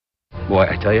Boy,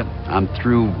 I tell you, I'm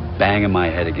through banging my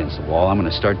head against the wall. I'm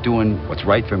going to start doing what's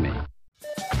right for me.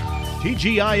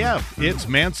 TGIF, it's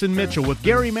Mantz and Mitchell with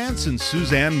Gary Mantz and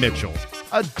Suzanne Mitchell.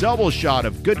 A double shot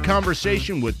of good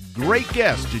conversation with great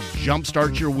guests to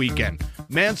jumpstart your weekend.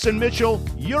 Mantz and Mitchell,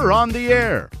 you're on the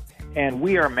air. And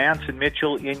we are Mantz and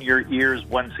Mitchell in your ears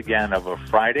once again of a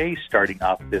Friday, starting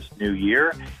off this new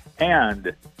year.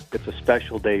 And it's a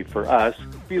special day for us,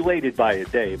 belated by a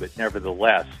day, but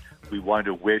nevertheless, we want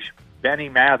to wish Benny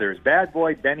Mathers, bad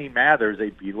boy Benny Mathers,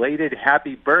 a belated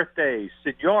happy birthday.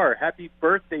 Senor, happy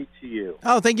birthday to you.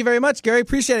 Oh, thank you very much, Gary.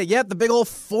 Appreciate it. Yep, the big old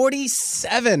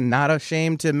 47. Not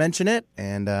ashamed to mention it.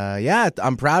 And yeah,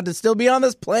 I'm proud to still be on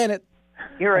this planet.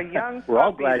 You're a young We're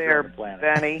all puppy glad there, you're on the planet.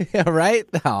 Benny. Yeah, right?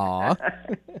 Aw.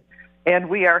 And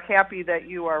we are happy that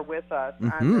you are with us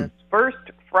on this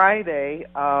first Friday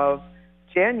of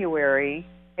January.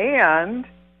 And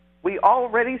we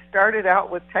already started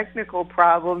out with technical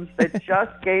problems that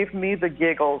just gave me the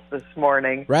giggles this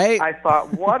morning. Right? I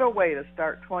thought, what a way to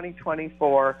start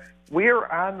 2024. We're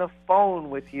on the phone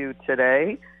with you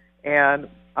today, and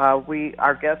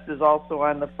our guest is also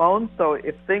on the phone, so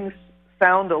if things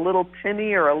sound a little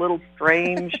tinny or a little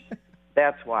strange,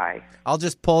 that's why. I'll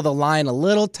just pull the line a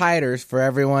little tighter for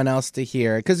everyone else to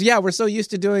hear. Because, yeah, we're so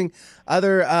used to doing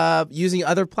using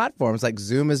other platforms. Like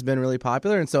Zoom has been really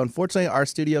popular. And so, unfortunately, our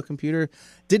studio computer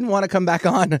didn't want to come back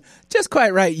on just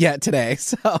quite right yet today.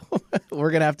 So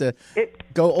we're going to have to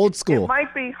go old school. It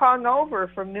might be hung over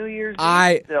from New Year's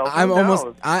Eve still.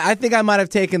 I think I might have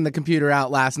taken the computer out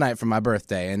last night for my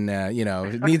birthday. And,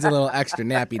 it needs a little extra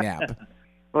nappy nap.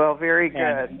 Well, very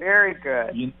good. Very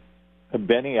good.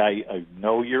 Benny, I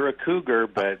know you're a cougar,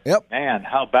 but Yep. Man,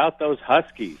 how about those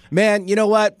Huskies? Man, you know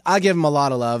what? I'll give them a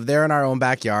lot of love. They're in our own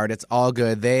backyard. It's all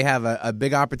good. They have a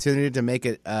big opportunity to make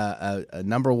it a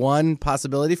number one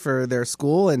possibility for their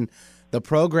school and the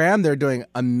program. They're doing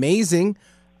amazing.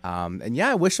 And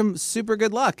yeah, I wish them super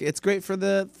good luck. It's great for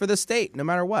the state, no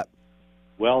matter what.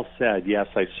 Well said. Yes,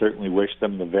 I certainly wish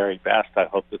them the very best. I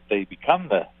hope that they become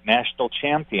the national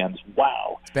champions.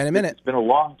 Wow. It's been a minute. It's been a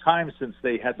long time since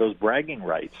they had those bragging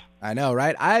rights. I know,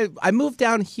 right? I moved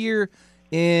down here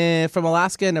from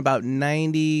Alaska in about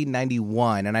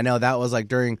 91, and I know that was like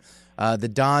during the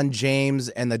Don James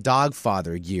and the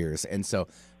Dogfather years, and so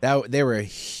they were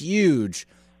huge,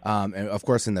 and of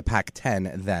course in the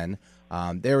Pac-10 then.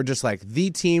 They were just like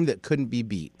the team that couldn't be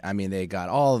beat. I mean, they got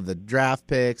all of the draft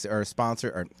picks or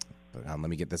let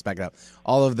me get this back up.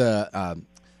 All of the,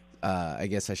 I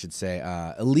guess I should say,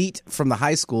 elite from the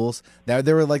high schools.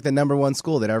 They were like the number one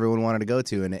school that everyone wanted to go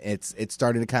to. And it's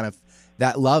starting to kind of,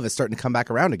 that love is starting to come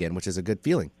back around again, which is a good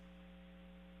feeling.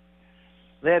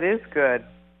 That is good.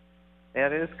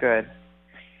 That is good.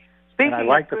 And I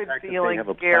like the good fact feeling, that they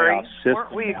have a Gary, playoff system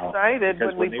weren't we now, excited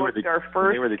when we booked our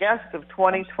first guest of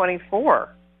 2024?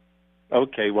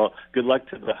 Okay, well, good luck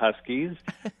to the Huskies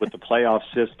with the playoff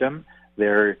system.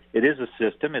 It is a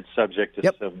system. It's subject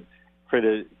to some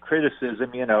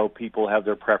criticism. People have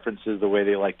their preferences, the way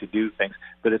they like to do things,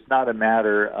 but it's not a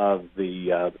matter of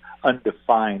the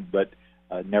undefined, but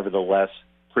nevertheless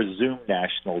presumed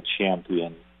national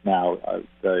champion. Now,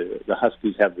 the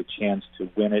Huskies have the chance to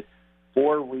win it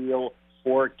for real,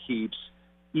 for keeps,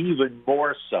 even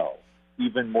more so,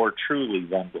 even more truly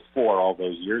than before all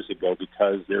those years ago,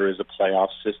 because there is a playoff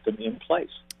system in place.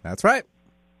 That's right.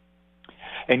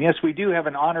 And yes, we do have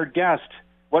an honored guest.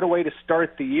 What a way to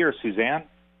start the year, Suzanne.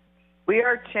 We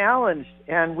are challenged,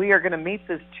 and we are going to meet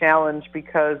this challenge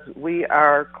because we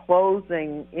are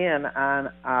closing in on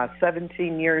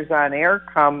 17 years on air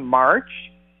come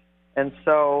March. And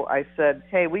so I said,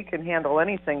 hey, we can handle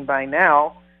anything by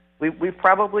now. We've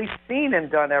probably seen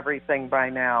and done everything by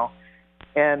now.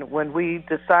 And when we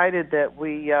decided that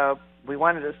we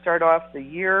wanted to start off the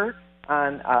year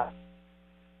on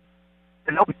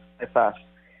with us,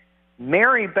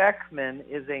 Mary Beckman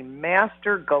is a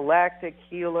master galactic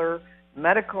healer,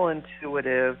 medical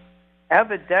intuitive,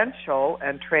 evidential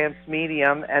and trance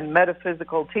medium, and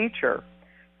metaphysical teacher.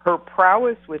 Her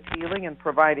prowess with healing and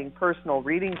providing personal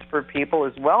readings for people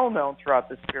is well known throughout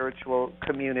the spiritual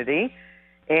community.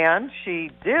 And she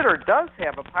did or does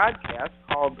have a podcast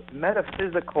called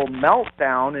Metaphysical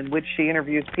Meltdown, in which she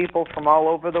interviews people from all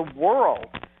over the world,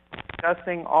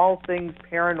 discussing all things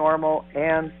paranormal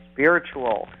and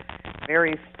spiritual.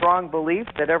 Mary's strong belief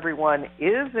that everyone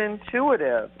is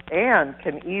intuitive and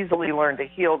can easily learn to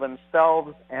heal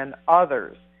themselves and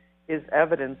others is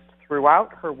evidenced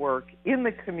throughout her work in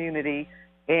the community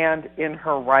and in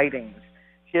her writings.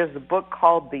 She has a book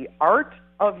called The Art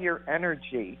of Your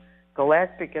Energy,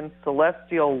 Galactic and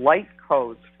Celestial Light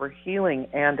Codes for Healing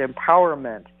and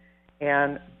Empowerment.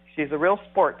 And She's a real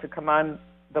sport to come on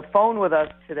the phone with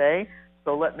us today.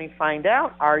 So let me find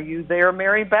out. Are you there,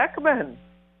 Mary Beckman?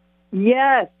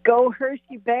 Yes, go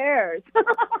Hershey Bears.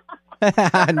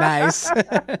 Nice.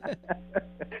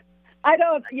 I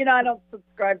don't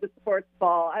subscribe to sports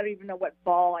ball. I don't even know what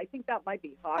ball. I think that might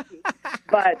be hockey.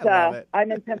 But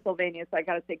I'm in Pennsylvania, so I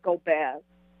got to say go Bears.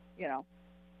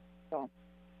 So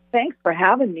thanks for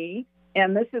having me.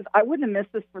 And I wouldn't have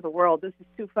missed this for the world. This is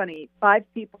too funny. 5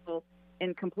 people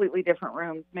in completely different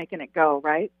rooms making it go,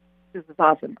 right? This is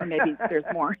awesome. Or maybe there's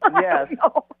more. Yes.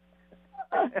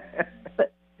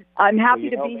 But I'm happy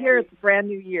to be here. It's a brand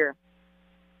new year.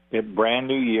 A brand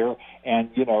new year. And,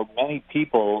 many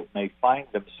people may find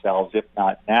themselves, if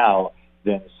not now,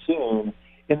 then soon,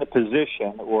 in the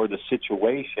position or the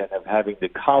situation of having to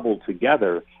cobble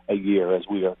together a year as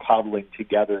we are cobbling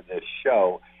together this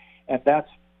show. And that's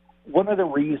one of the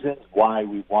reasons why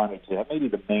we wanted to, maybe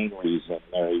the main reason,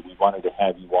 Mary, we wanted to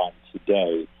have you on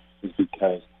today is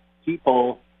because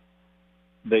people,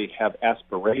 they have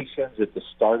aspirations at the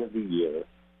start of the year.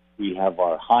 We have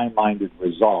our high-minded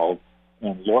resolve,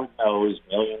 and Lord knows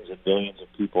millions and millions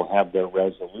of people have their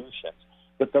resolutions.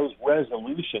 But those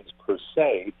resolutions per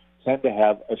se tend to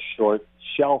have a short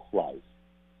shelf life.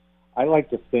 I like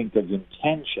to think of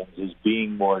intentions as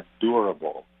being more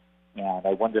durable. And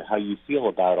I wonder how you feel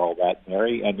about all that,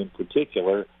 Mary, and in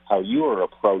particular, how you are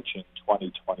approaching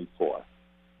 2024.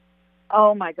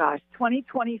 Oh, my gosh.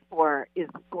 2024 is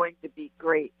going to be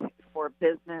great for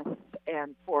business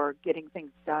and for getting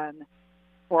things done,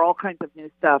 for all kinds of new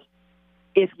stuff,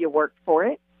 if you work for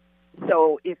it.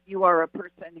 So if you are a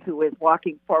person who is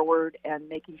walking forward and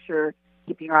making sure,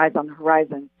 keeping your eyes on the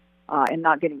horizon and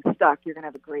not getting stuck, you're going to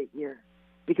have a great year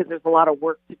because there's a lot of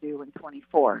work to do in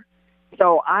 24.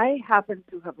 So I happen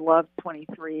to have loved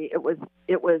 23. It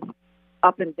was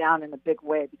up and down in a big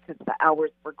way because the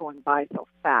hours were going by so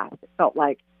fast. It felt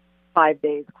like 5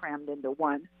 days crammed into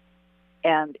one.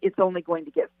 And it's only going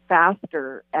to get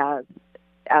faster as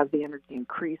the energy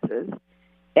increases.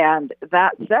 And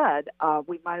that said,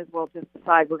 we might as well just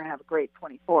decide we're going to have a great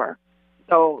 24.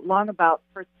 So long about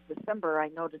 1st of December, I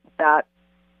noticed that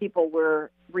people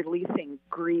were releasing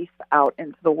grief out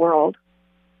into the world.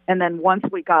 And then once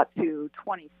we got to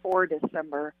 24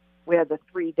 December, we had the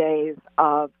 3 days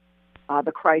of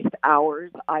the Christ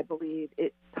hours. I believe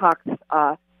it talks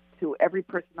to every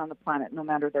person on the planet, no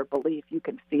matter their belief. You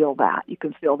can feel that. You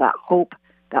can feel that hope,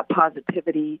 that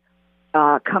positivity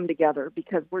come together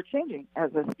because we're changing as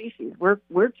a species.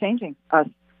 We're changing us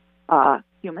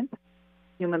humans,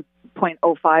 human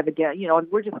 0.05 again,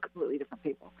 and we're just completely different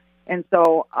people. And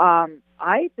so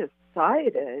I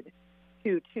decided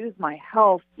to choose my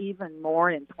health even more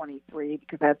in 23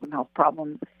 because I had some health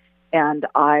problems, and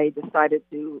I decided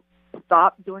to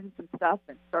stop doing some stuff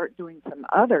and start doing some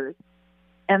others.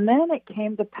 And then it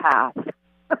came to pass,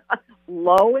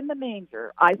 low in the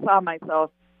manger, I saw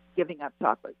myself giving up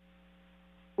chocolate,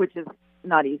 which is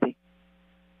not easy.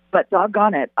 But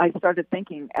doggone it, I started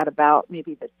thinking at about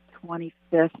maybe the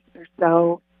 25th or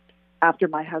so after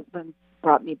my husband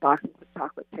brought me boxes of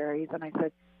chocolate cherries, and I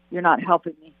said, "You're not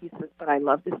helping me." He says, "But I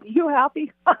love to see you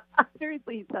happy."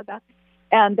 Seriously, he said that.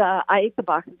 And I ate the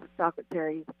boxes of chocolate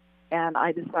cherries, and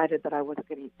I decided that I wasn't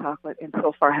going to eat chocolate, and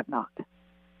so far have not.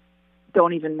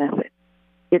 Don't even miss it.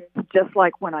 It's just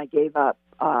like when I gave up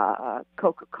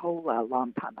Coca-Cola a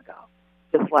long time ago,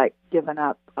 just like giving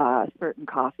up certain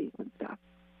coffees and stuff.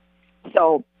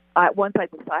 So once I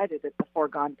decided, it's a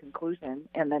foregone conclusion,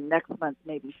 and then next month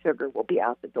maybe sugar will be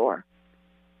out the door.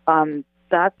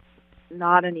 That's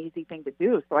not an easy thing to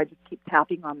do, so I just keep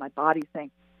tapping on my body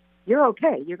saying, "You're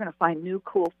okay. You're going to find new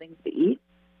cool things to eat.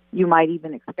 You might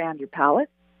even expand your palate.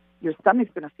 Your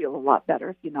stomach's going to feel a lot better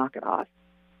if you knock it off."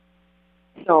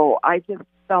 So I just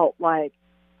felt like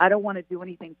I don't want to do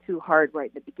anything too hard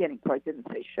right in the beginning, so I didn't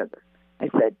say sugar. I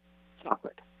said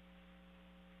chocolate.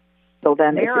 So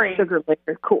then Mary, if it's sugar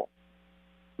later, cool.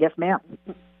 Yes, ma'am.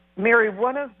 Mary,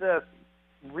 one of the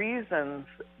reasons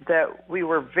that we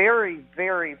were very,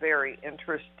 very, very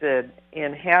interested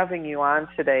in having you on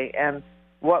today and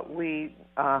what we,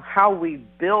 how we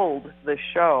build the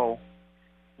show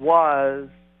was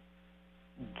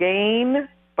gain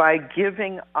by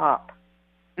giving up.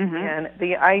 Mm-hmm. And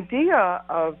the idea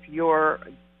of your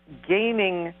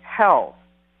gaining health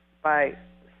by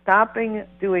stopping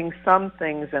doing some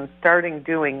things and starting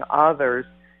doing others,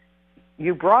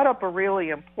 you brought up a really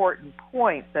important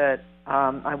point that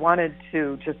I wanted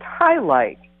to just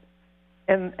highlight,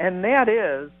 and that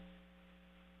is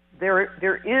there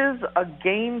is a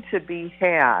gain to be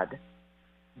had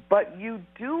but you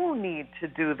do need to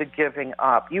do the giving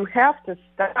up. You have to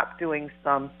stop doing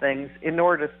some things in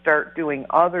order to start doing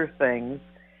other things.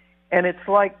 And it's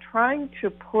like trying to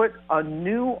put a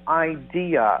new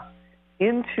idea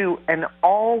into an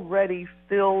already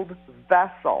filled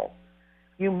vessel.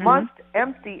 You must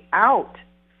empty out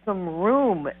some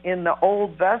room in the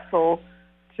old vessel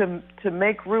to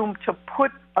make room to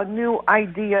put a new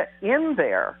idea in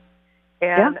there.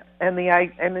 And the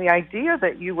idea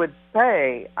that you would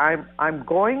say, I'm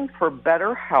going for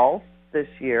better health this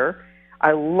year.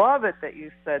 I love it that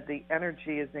you said the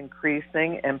energy is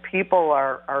increasing and people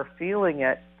are feeling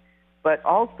it. But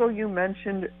also you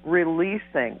mentioned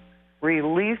releasing.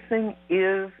 Releasing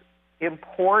is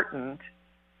important,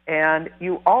 and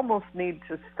you almost need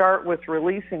to start with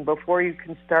releasing before you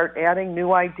can start adding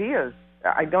new ideas.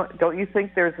 Don't you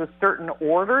think there's a certain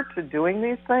order to doing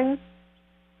these things?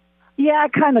 Yeah,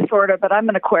 kind of, sort of, but I'm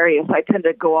an Aquarius. I tend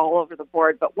to go all over the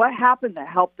board. But what happened that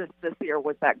helped us this year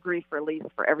was that grief release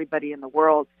for everybody in the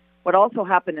world. What also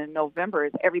happened in November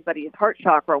is everybody's heart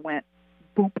chakra went,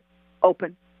 boop,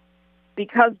 open.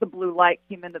 Because the blue light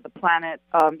came into the planet,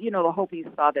 the Hopis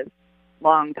saw this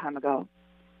long time ago.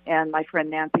 And my friend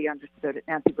Nancy understood it,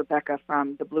 Nancy Rebecca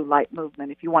from the Blue Light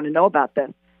Movement. If you want to know about this,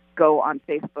 go on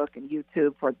Facebook and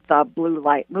YouTube for the Blue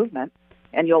Light Movement.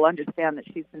 And you'll understand that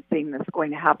she's been seeing this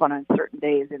going to happen on certain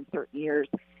days in certain years.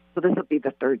 So this will be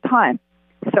the third time.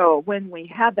 So when we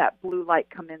had that blue light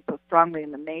come in so strongly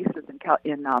in the mesas in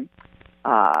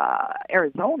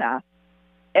Arizona,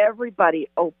 everybody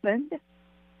opened,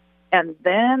 and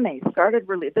then they started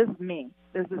really. This is me.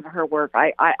 This isn't her work.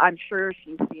 I'm sure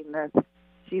she's seen this.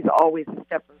 She's always a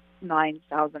step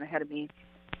 9,000 ahead of me.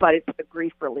 But it's the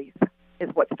grief release is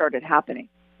what started happening.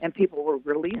 And people were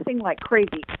releasing like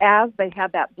crazy as they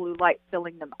had that blue light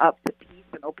filling them up to peace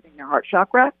and opening their heart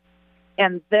chakra.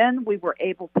 And then we were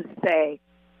able to say,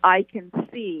 I can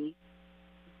see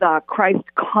the Christ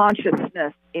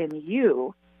consciousness in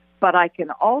you, but I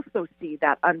can also see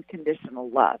that unconditional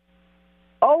love.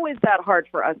 Oh, is that hard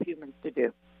for us humans to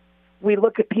do? We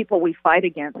look at people we fight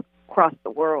against across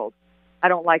the world. I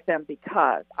don't like them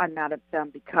because, I'm mad at them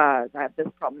because, I have this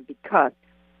problem because.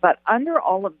 But under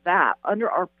all of that, under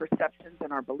our perceptions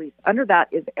and our beliefs, under that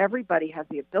is everybody has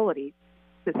the ability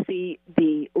to see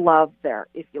the love there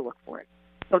if you look for it.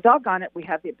 So doggone it, we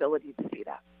have the ability to see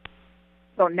that.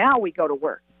 So now we go to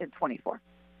work in 24.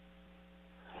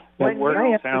 The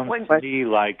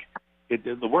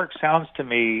work sounds to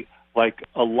me like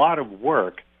a lot of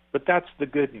work, but that's the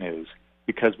good news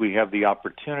because we have the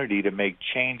opportunity to make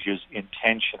changes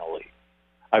intentionally.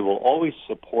 I will always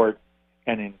support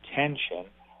an intention,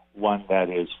 one that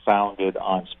is founded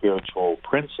on spiritual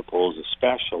principles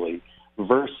especially,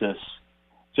 versus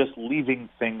just leaving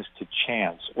things to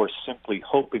chance or simply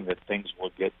hoping that things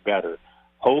will get better.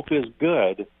 Hope is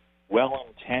good.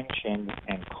 Well-intentioned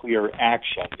and clear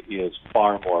action is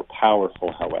far more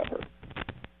powerful, however.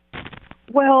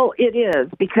 Well, it is,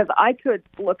 because I could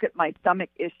look at my stomach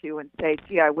issue and say,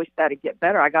 gee, I wish that'd get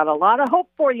better. I got a lot of hope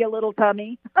for you, little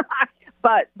tummy.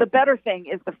 But the better thing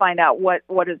is to find out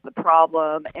what is the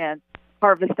problem and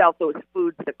harvest out those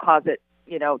foods that cause it,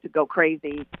 to go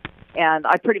crazy. And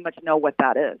I pretty much know what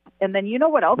that is. And then you know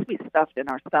what else we stuffed in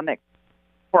our stomach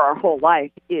for our whole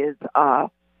life is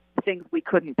things we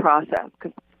couldn't process,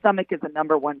 because stomach is the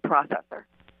number one processor.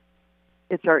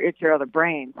 It's your other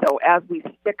brain. So as we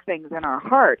stick things in our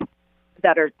heart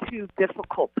that are too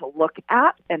difficult to look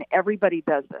at, and everybody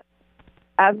does this,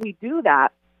 as we do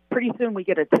that, pretty soon we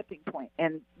get a tipping point,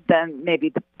 and then maybe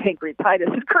the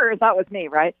pancreatitis occurs. That was me,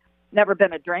 right? Never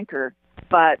been a drinker,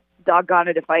 but doggone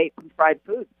it if I ate some fried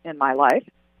food in my life.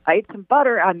 I ate some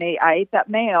butter. I ate that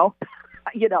mayo,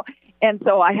 and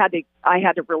so I had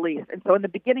to release. And so in the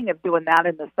beginning of doing that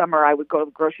in the summer, I would go to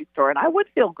the grocery store, and I would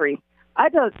feel grief. I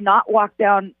did not walk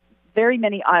down very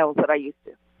many aisles that I used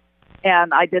to,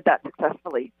 and I did that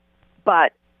successfully.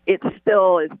 But it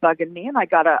still is bugging me, and I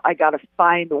gotta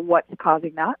find what's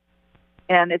causing that.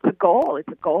 And it's a goal. It's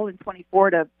a goal in 24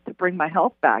 to bring my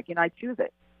health back, and I choose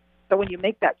it. So when you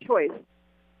make that choice,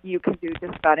 you can do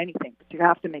just about anything, but you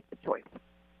have to make the choice,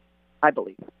 I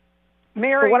believe.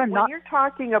 Mary, so when you're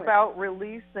talking about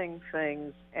releasing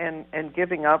things and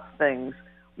giving up things,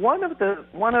 one of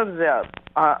the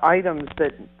items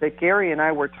that Gary and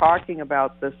I were talking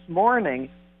about this morning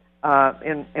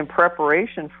in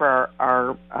preparation for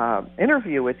our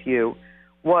interview with you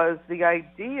was the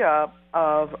idea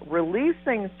of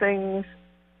releasing things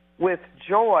with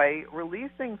joy,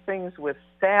 releasing things with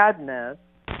sadness,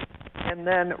 and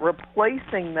then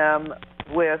replacing them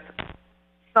with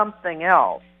something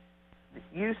else.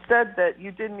 You said that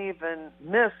you didn't even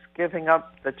miss giving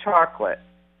up the chocolate.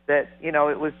 that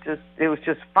it was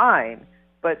just fine.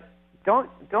 But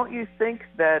don't you think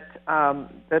that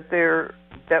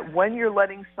that when you're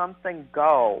letting something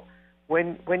go,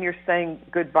 when you're saying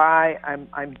goodbye,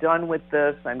 I'm done with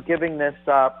this, I'm giving this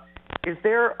up, is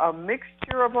there a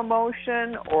mixture of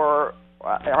emotion, or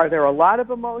are there a lot of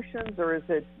emotions, or is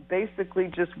it basically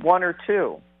just one or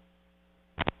two?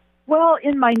 Well,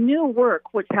 in my new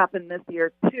work, which happened this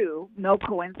year too, no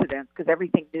coincidence because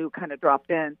everything new kind of dropped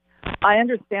in, I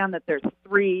understand that there's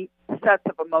 3 sets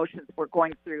of emotions we're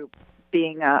going through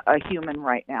being a human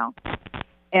right now.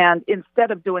 And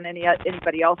instead of doing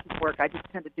anybody else's work, I just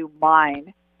tend to do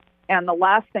mine. And the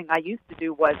last thing I used to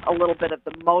do was a little bit of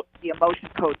the emotion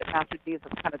code that Master Jesus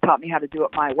kind of taught me how to do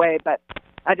it my way. But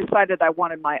I decided I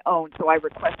wanted my own, so I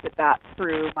requested that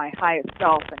through my highest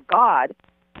self and God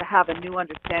to have a new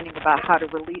understanding about how to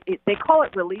release. They call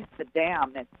it release the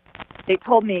dam. They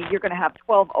told me you're going to have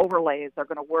 12 overlays that are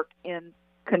going to work in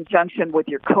conjunction with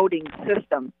your coding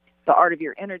system, the art of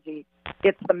your energy.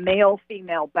 It's the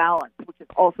male-female balance, which is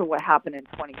also what happened in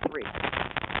 23.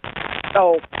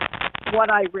 So what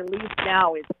I release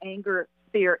now is anger,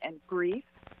 fear, and grief.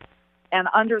 And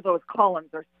under those columns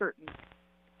are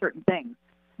certain things.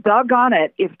 Doggone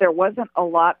it, if there wasn't a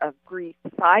lot of grief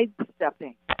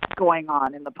sidestepping going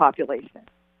on in the population,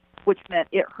 which meant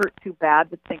it hurt too bad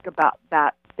to think about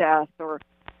that death or,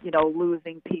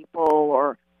 losing people,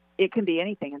 or it can be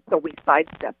anything. And so we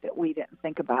sidestepped it. We didn't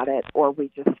think about it, or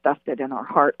we just stuffed it in our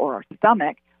heart or our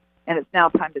stomach. And it's now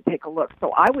time to take a look.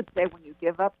 So I would say when you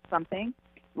give up something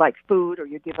like food, or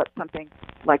you give up something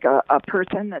like a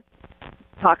person that's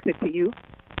toxic to you,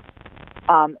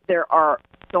 there are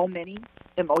so many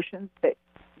emotions that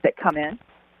come in.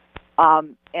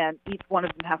 And each one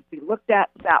of them has to be looked at,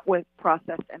 sat with,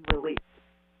 processed, and released.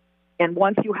 And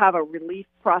once you have a relief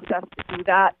process to do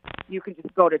that, you can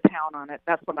just go to town on it.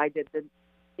 That's what I did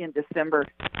in December.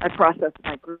 I processed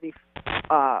my grief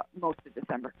most of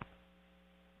December.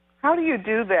 How do you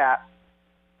do that?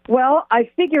 Well, I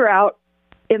figure out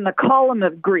in the column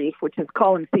of grief, which is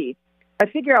column C, I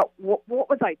figure out what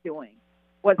was I doing?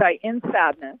 Was I in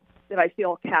sadness? Did I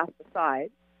feel cast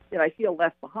aside? Did I feel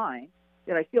left behind?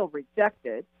 Did I feel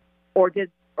rejected? Or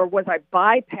was I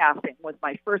bypassing was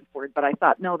my first word, but I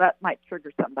thought, no, that might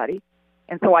trigger somebody.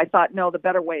 And so I thought, no, the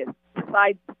better way is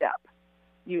sidestep.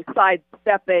 You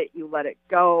sidestep it, you let it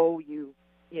go, you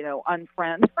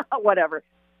unfriend, whatever.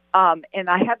 And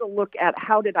I had to look at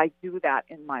how did I do that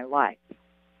in my life,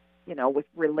 with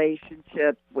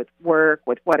relationships, with work,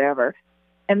 with whatever.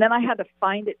 And then I had to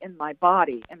find it in my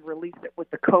body and release it with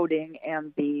the coding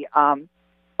and the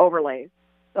overlays.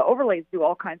 The overlays do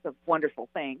all kinds of wonderful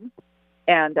things,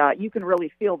 and you can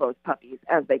really feel those puppies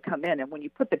as they come in. And when you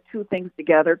put the 2 things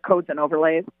together, codes and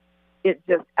overlays, it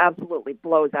just absolutely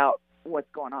blows out what's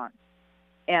going on.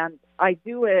 And I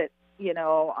do it,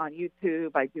 on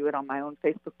YouTube. I do it on my own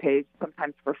Facebook page,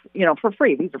 sometimes for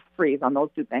free. These are free on those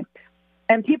 2 things.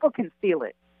 And people can feel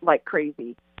it like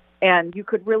crazy. And you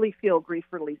could really feel grief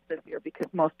release this year because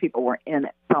most people were in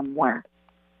it somewhere.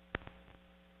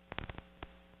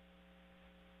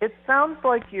 It sounds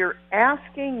like you're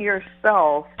asking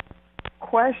yourself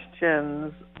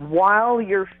questions while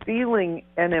you're feeling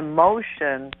an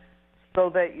emotion so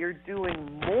that you're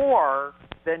doing more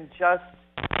than just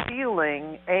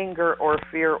feeling anger or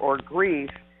fear or grief.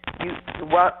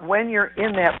 When you're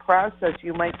in that process,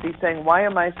 you might be saying, why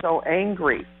am I so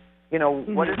angry?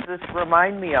 What does this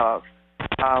remind me of?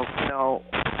 Why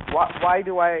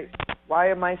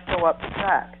am I so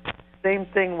upset? Same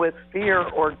thing with fear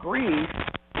or grief.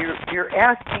 You're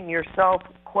asking yourself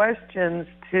questions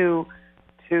to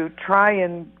try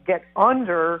and get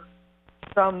under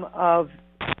some of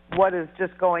what is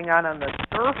just going on the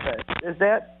surface. Is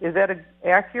that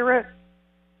accurate?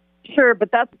 Sure, but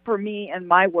that's for me and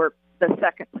my work the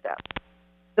second step.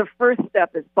 The first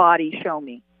step is body, show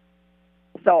me.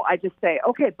 So I just say,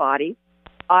 okay, body,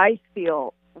 I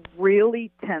feel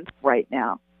really tense right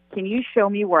now. Can you show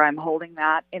me where I'm holding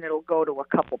that? And it'll go to a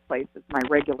couple places, my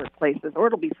regular places, or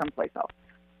it'll be someplace else.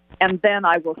 And then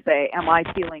I will say, am I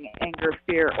feeling anger,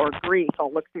 fear, or grief?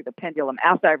 I'll look through the pendulum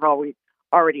after I've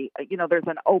already, there's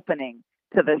an opening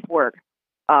to this work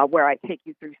where I take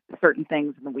you through certain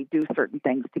things and then we do certain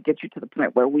things to get you to the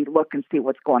point where we look and see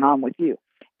what's going on with you.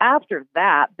 After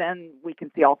that, then we can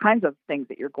see all kinds of things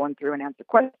that you're going through and answer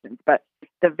questions. But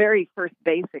the very first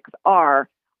basics are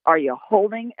you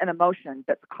holding an emotion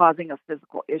that's causing a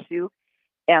physical issue?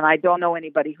 And I don't know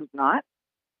anybody who's not.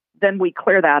 Then we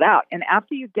clear that out. And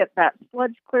after you get that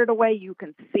sludge cleared away, you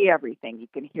can see everything. You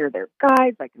can hear their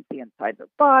guides. I can see inside their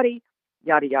body,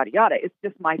 yada, yada, yada. It's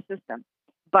just my system.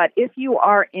 But if you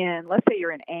are let's say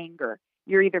you're in anger,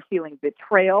 You're either feeling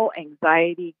betrayal,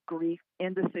 anxiety, grief,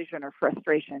 indecision, or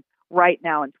frustration right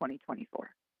now in 2024.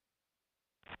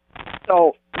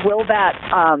 So will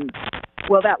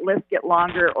that list get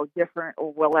longer or different,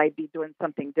 or will I be doing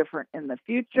something different in the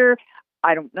future?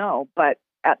 I don't know, but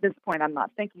at this point, I'm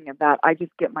not thinking of that. I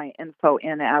just get my info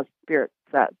in as Spirit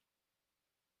says.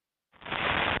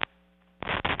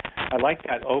 I like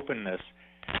that openness,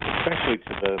 especially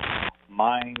to the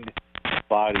mind,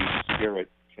 body, spirit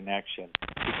connection,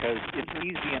 because it's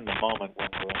easy in the moment when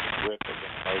we're in the grip of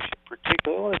emotion,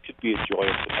 particularly, it could be a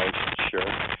joyous emotion,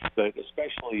 sure, but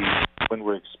especially when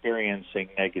we're experiencing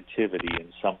negativity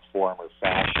in some form or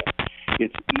fashion,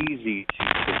 it's easy to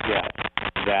forget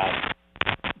that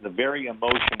the very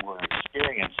emotion we're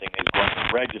experiencing is going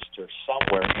to register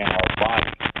somewhere in our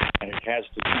body, and it has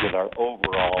to do with our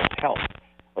overall health,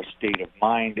 our state of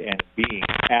mind and being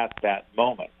at that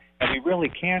moment. And we really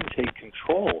can take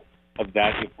control of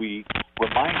that if we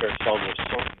remind ourselves of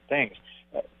certain things.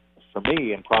 For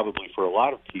me, and probably for a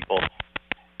lot of people,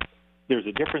 there's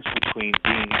a difference between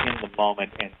being in the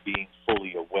moment and being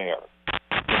fully aware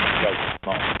in the present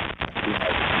moment. You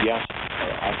know, yes,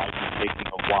 I might be taking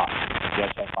a walk.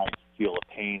 Yes, I might feel a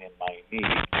pain in my knee,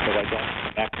 but I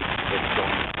don't connect it to what's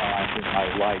going on in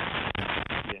my life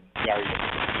in various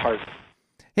parts.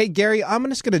 Hey, Gary, I'm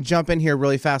just going to jump in here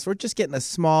really fast. We're just getting a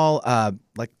small,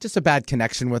 just a bad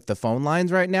connection with the phone lines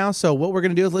right now. So what we're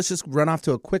going to do is let's just run off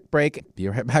to a quick break. Be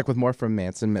right back with more from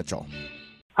Mantz and Mitchell.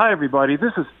 Hi, everybody.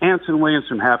 This is Anson Williams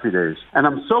from Happy Days, and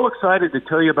I'm so excited to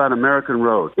tell you about American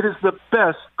Road. It is the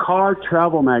best car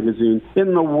travel magazine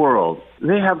in the world.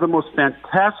 They have the most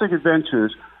fantastic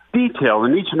adventures detailed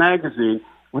in each magazine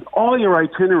with all your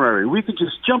itinerary. We could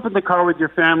just jump in the car with your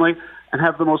family and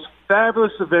have the most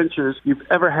fabulous adventures you've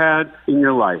ever had in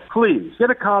your life. Please, get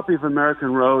a copy of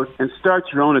American Road and start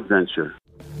your own adventure.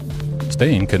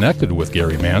 Staying connected with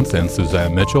Gary Mantz and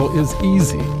Suzanne Mitchell is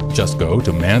easy. Just go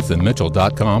to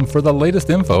mantzandmitchell.com for the latest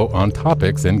info on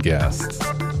topics and guests.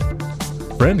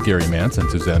 Friend Gary Mantz and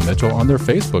Suzanne Mitchell on their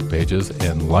Facebook pages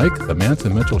and like the Mantz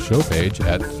and Mitchell show page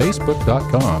at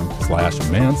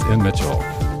facebook.com/Mantz and Mitchell.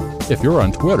 If you're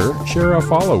on Twitter, share a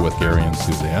follow with Gary and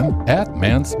Suzanne at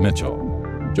Mantz Mitchell.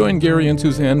 Join Gary and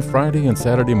Suzanne Friday and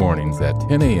Saturday mornings at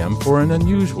 10 a.m. for an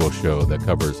unusual show that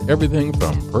covers everything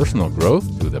from personal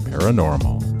growth to the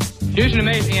paranormal. Here's an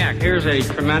amazing act. Here's a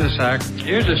tremendous act.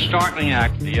 Here's a startling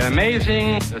act. The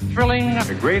amazing, the thrilling,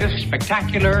 the greatest,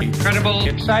 spectacular, incredible,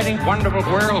 exciting, wonderful,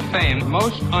 world famed,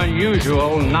 most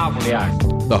unusual novelty act.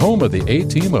 The home of the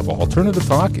A-Team of Alternative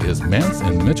Talk is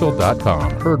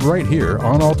mantzandmitchell.com. Heard right here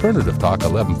on Alternative Talk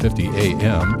 1150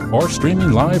 AM or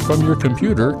streaming live from your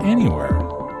computer anywhere.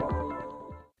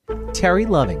 Terry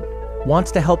Loving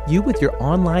wants to help you with your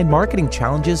online marketing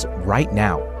challenges right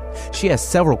now. She has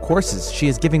several courses she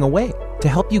is giving away to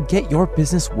help you get your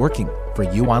business working for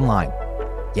you online.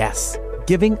 Yes,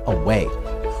 giving away.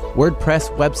 WordPress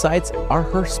websites are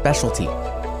her specialty,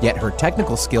 yet her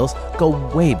technical skills go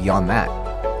way beyond that.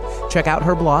 Check out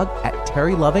her blog at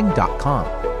terryloving.com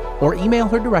or email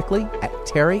her directly at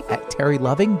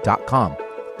terry@terryloving.com.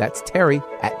 That's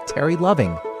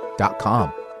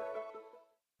terry@terryloving.com.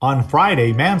 On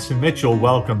Friday, Mantz and Mitchell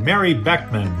welcome Mary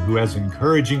Beckman, who has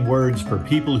encouraging words for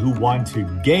people who want to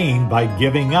gain by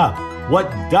giving up. What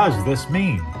does this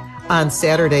mean? On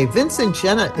Saturday, Vincent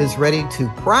Jenna is ready to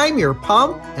prime your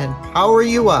pump and power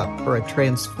you up for a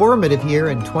transformative year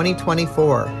in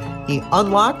 2024. He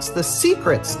unlocks the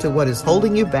secrets to what is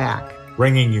holding you back.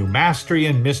 Bringing you mastery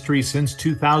and mystery since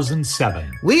 2007.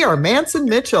 We are Mantz and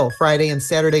Mitchell, Friday and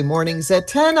Saturday mornings at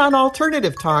 10 on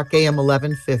Alternative Talk, AM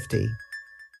 1150.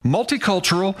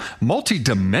 Multicultural,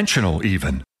 multidimensional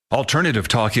even. Alternative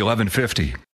Talk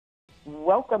 1150.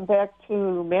 Welcome back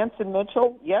to Mantz and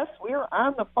Mitchell. Yes, we're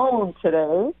on the phone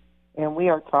today, and we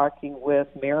are talking with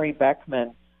Mary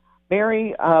Beckman.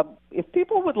 Mary, if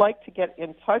people would like to get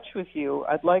in touch with you,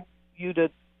 I'd like you to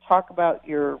talk about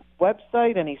your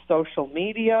website, any social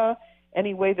media,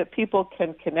 any way that people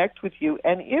can connect with you,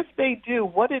 and if they do,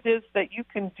 what it is that you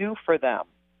can do for them.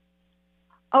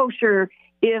 Oh, sure.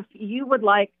 If you would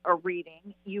like a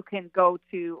reading, you can go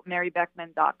to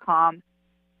marybeckman.com.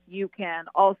 You can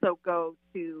also go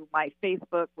to my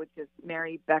Facebook, which is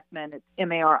Mary Beckman. It's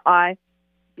MaryBeckman.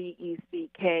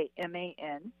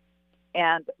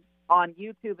 And on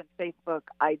YouTube and Facebook,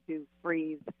 I do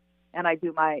freeze, and I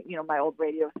do my old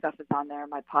radio stuff is on there.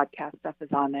 My podcast stuff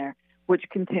is on there, which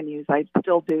continues. I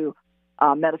still do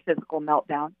Metaphysical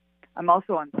Meltdown. I'm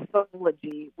also on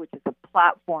Soology, which is a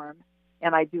platform,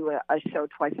 and I do a show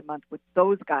twice a month with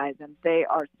those guys, and they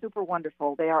are super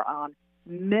wonderful. They are on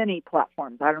many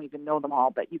platforms. I don't even know them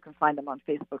all, but you can find them on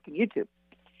Facebook and YouTube.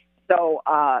 So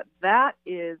that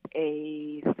is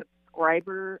a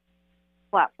subscriber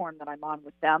platform that I'm on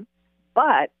with them,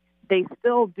 but they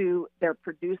still do their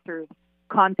producers'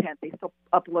 content. They still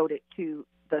upload it to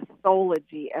the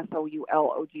Souloggy,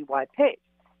 Souloggy page.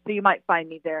 So you might find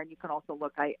me there, and you can also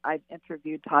look. I've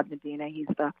interviewed Todd Medina. He's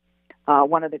the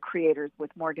one of the creators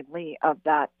with Morgan Lee of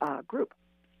that group.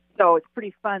 So it's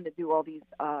pretty fun to do all these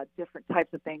different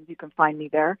types of things. You can find me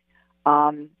there.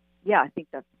 I think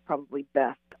that's probably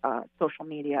best, social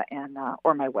media and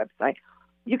or my website.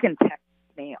 You can text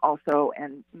me also,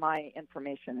 and my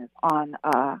information is on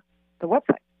the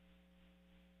website.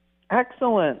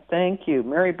 Excellent. Thank you.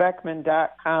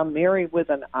 MaryBeckman.com, Mary with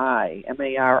an I,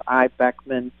 M-A-R-I,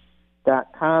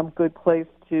 Beckman.com. Good place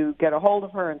to get a hold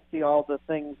of her and see all the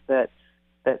things that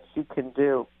she can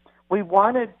do. We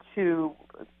wanted to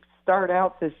start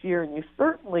out this year, and you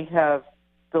certainly have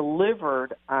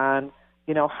delivered on,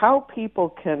 how people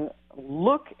can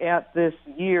look at this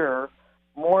year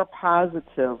more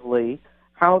positively,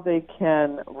 how they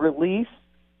can release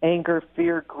anger,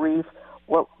 fear, grief.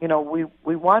 Well,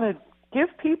 we want to give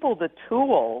people the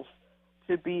tools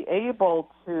to be able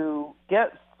to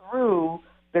get through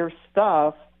their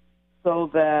stuff so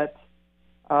that,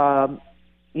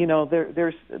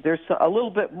 there's a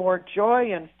little bit more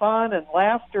joy and fun and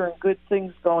laughter and good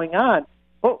things going on.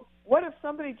 But what if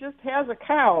somebody just has a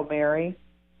cow, Mary?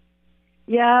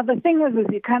 Yeah, the thing is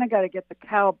you kind of got to get the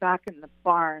cow back in the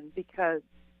barn, because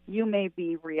you may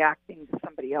be reacting to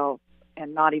somebody else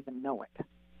and not even know it.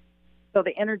 So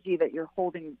the energy that you're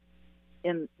holding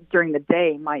in during the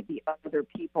day might be other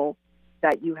people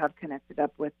that you have connected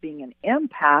up with. Being an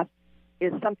empath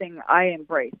is something I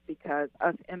embrace, because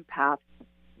us empaths,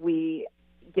 we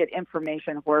get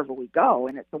information wherever we go,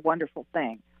 and it's a wonderful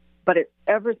thing. But it's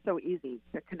ever so easy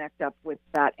to connect up with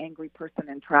that angry person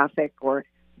in traffic or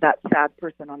that sad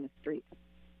person on the street.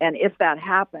 And if that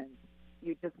happens,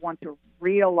 you just want to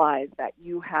realize that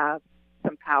you have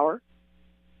some power.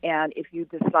 And if you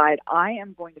decide, I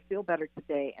am going to feel better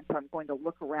today, and so I'm going to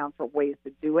look around for ways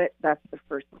to do it, that's the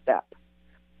first step.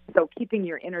 So keeping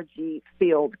your energy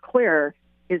field clear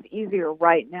is easier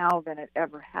right now than it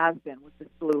ever has been with this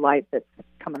blue light that's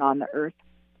coming on the earth.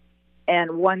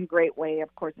 And one great way,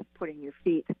 of course, is putting your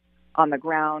feet on the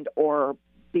ground or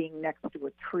being next to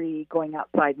a tree, going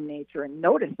outside in nature and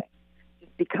noticing,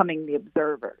 just becoming the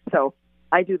observer. So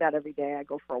I do that every day. I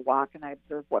go for a walk and I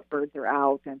observe what birds are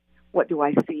out and what do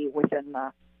I see within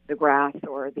the grass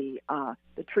or the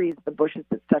trees, the bushes,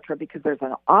 etc. Because there's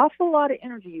an awful lot of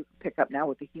energy you can pick up now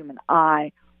with the human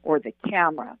eye or the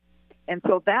camera. And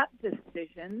so that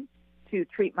decision to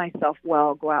treat myself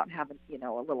well, go out and have a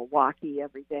little walkie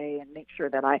every day and make sure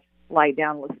that I lie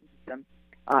down, listen to some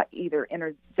either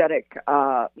energetic,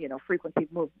 frequency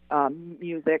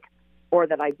music, or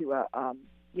that I do a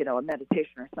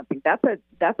meditation or something. That's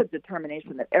a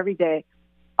determination that every day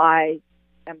I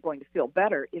am going to feel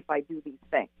better if I do these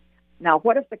things. Now,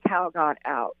 what if the cow got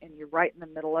out and you're right in the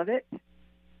middle of it?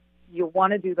 You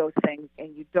want to do those things,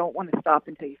 and you don't want to stop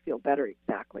until you feel better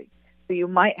exactly. So you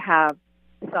might have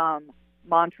some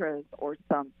mantras or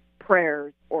some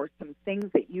prayers or some things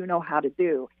that you know how to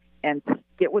do, and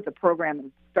get with the program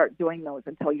and start doing those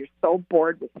until you're so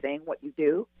bored with saying what you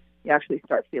do, you actually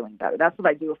start feeling better. That's what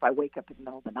I do if I wake up in the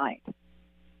middle of the night.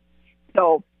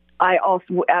 So I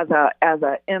also, as a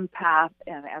empath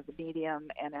and as a medium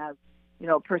and as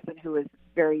a person who is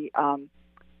very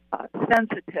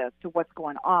sensitive to what's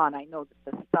going on, I know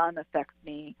that the sun affects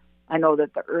me, I know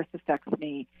that the earth affects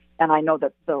me, and I know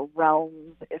that the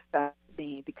realms affect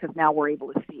me, because now we're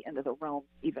able to see into the realms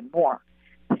even more.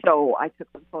 So I took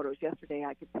some photos yesterday.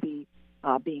 I could see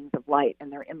beings of light,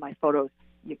 and they're in my photos.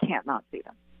 You can't not see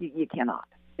them. You cannot.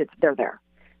 They're there.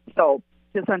 So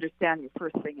just understand your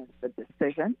first thing is the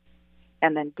decision,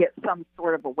 and then get some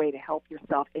sort of a way to help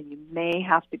yourself. And you may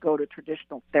have to go to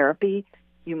traditional therapy.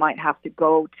 You might have to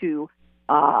go to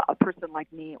a person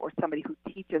like me or somebody who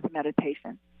teaches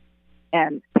meditation,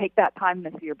 and take that time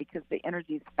this year, because the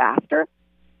energy is faster,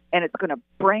 and it's going to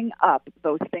bring up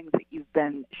those things that you've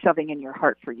been shoving in your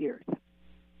heart for years.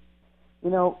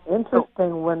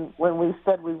 Interesting, when we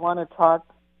said we want to talk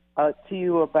to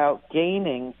you about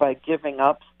gaining by giving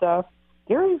up stuff,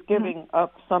 Gary's giving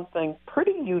up something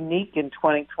pretty unique in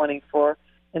 2024,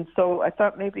 and so I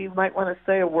thought maybe you might want to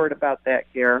say a word about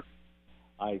that, Gary.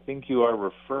 I think you are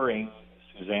referring,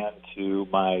 Suzanne, to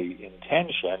my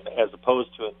intention as opposed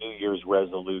to a New Year's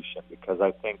resolution, because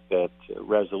I think that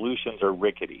resolutions are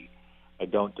rickety. I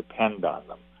don't depend on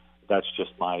them. That's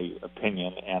just my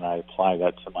opinion, and I apply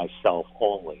that to myself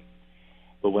only.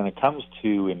 But when it comes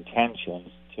to intentions,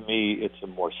 to me, it's a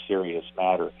more serious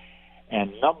matter.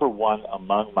 And number one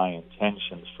among my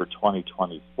intentions for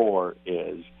 2024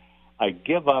 is I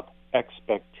give up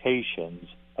expectations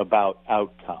about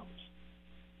outcomes.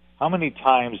 How many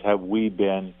times have we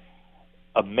been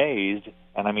amazed,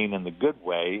 and I mean in the good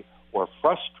way, or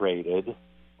frustrated,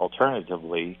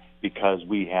 alternatively, because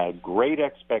we had great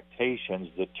expectations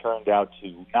that turned out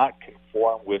to not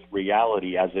conform with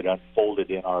reality as it unfolded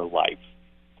in our life?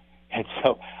 And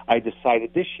so I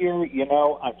decided this year,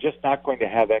 I'm just not going to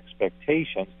have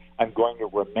expectations. I'm going to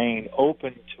remain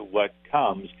open to what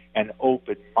comes and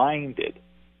open-minded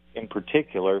in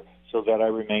particular, so that I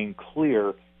remain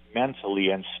clear mentally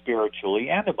and spiritually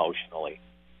and emotionally.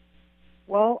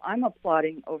 Well, I'm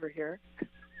applauding over here.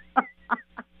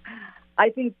 I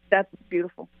think that's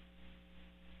beautiful.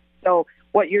 So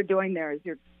what you're doing there is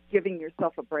you're giving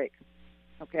yourself a break,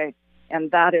 okay?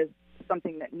 And that is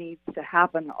something that needs to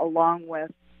happen, along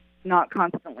with not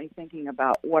constantly thinking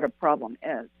about what a problem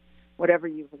is. Whatever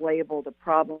you've labeled a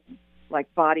problem,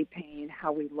 like body pain,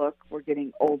 how we look, we're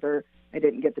getting older, I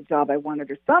didn't get the job I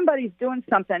wanted, or somebody's doing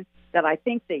something that I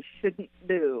think they shouldn't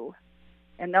do.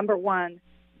 And number one,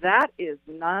 that is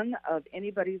none of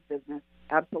anybody's business,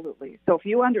 absolutely. So if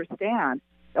you understand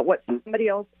that what somebody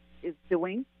else is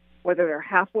doing, whether they're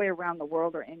halfway around the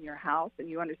world or in your house, and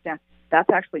you understand that's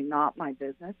actually not my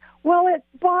business, well, it's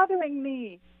bothering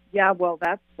me. Yeah, well,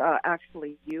 that's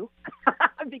actually you,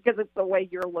 because it's the way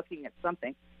you're looking at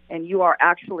something, and you are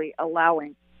actually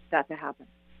allowing that to happen.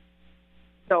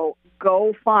 So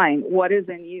go find what is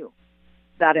in you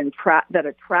that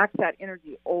attracts that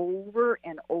energy over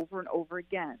and over and over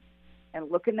again, and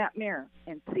look in that mirror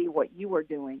and see what you are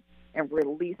doing and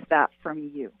release that from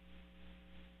you.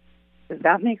 Does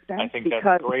that make sense? I think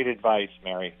that's great advice,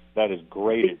 Mary. That is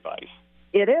great advice.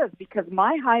 It is, because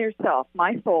my higher self,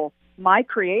 my soul, my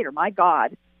creator, my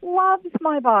God, loves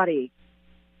my body.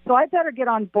 So I better get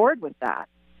on board with that.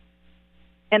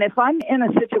 And if I'm in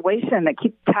a situation that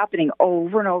keeps happening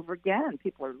over and over again,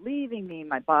 people are leaving me,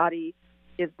 my body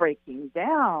is breaking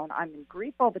down, I'm in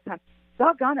grief all the time,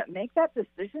 doggone it, make that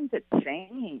decision to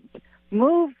change.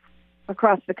 Move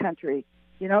across the country.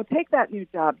 Take that new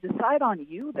job. Decide on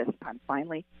you this time,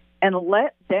 finally, and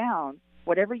let down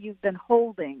whatever you've been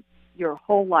holding your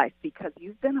whole life, because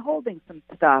you've been holding some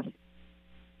stuff.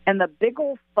 And the big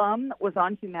old thumb that was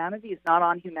on humanity is not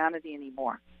on humanity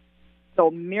anymore. So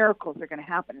miracles are going to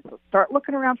happen. And so start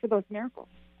looking around for those miracles.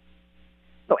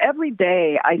 So every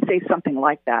day I say something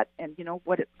like that. And you know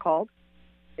what it's called?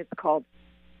 It's called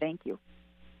thank you.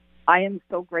 I am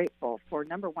so grateful for,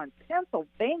 number one,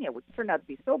 Pennsylvania, which turned out to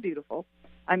be so beautiful.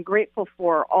 I'm grateful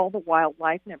for all the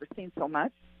wildlife, never seen so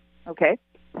much. Okay?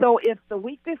 So if the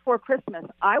week before Christmas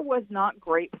I was not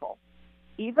grateful,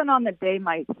 even on the day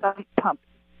my sun pump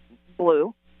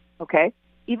blew, okay,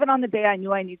 even on the day I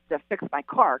knew I needed to fix my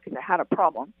car because it had a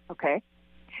problem, okay,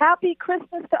 happy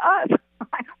Christmas to us.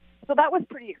 So that was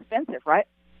pretty expensive, right?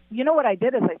 You know what I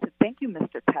did is I said, thank you,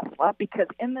 Mr. Tesla, because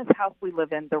in this house we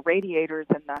live in, the radiators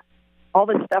and all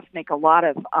this stuff make a lot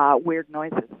of weird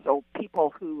noises. So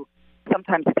people who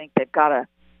sometimes think they've got a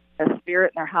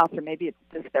spirit in their house, or maybe it's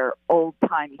just their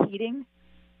old-time heating.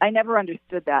 I never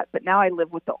understood that, but now I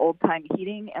live with the old-time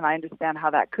heating, and I understand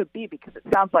how that could be, because it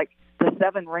sounds like the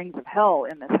 7 rings of hell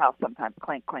in this house sometimes,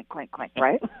 clank, clank, clank, clank,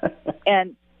 right?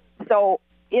 And so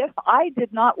if I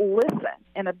did not listen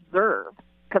and observe,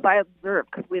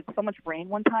 because we had so much rain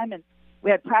one time, and we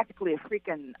had practically a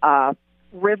freaking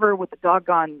river with a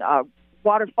doggone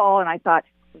waterfall, and I thought,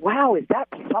 wow, is that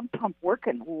sump pump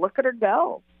working? Look at her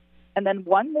go. And then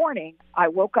one morning, I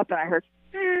woke up and I heard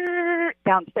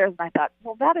downstairs, and I thought,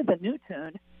 well, that is a new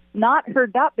tune. Not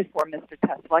heard that before, Mr.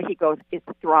 Tesla. He goes, it's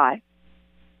dry.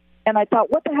 And I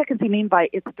thought, what the heck does he mean by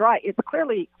it's dry? It's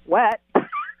clearly wet,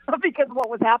 because what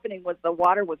was happening was the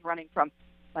water was running from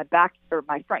my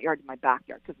front yard to my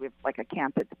backyard, because we have like a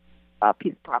canted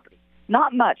piece of property.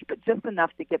 Not much, but just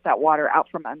enough to get that water out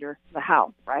from under the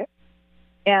house, right?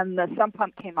 And the sump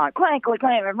pump came on, clank, clank,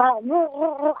 clank.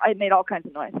 I made all kinds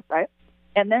of noise, right?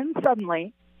 And then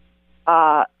suddenly,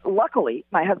 luckily,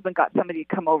 my husband got somebody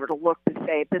to come over to look to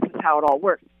say, this is how it all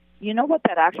works. You know what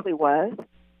that actually was?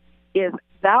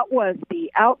 That was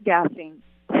the outgassing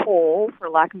hole, for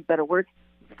lack of a better word,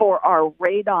 for our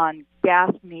radon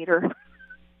gas meter.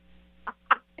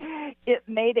 It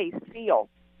made a seal.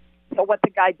 So what the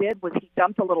guy did was he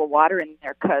dumped a little water in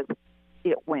there because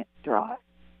it went dry.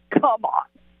 Come on.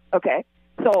 Okay.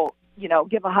 So,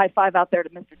 give a high five out there to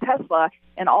Mr. Tesla,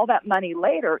 and all that money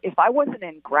later, if I wasn't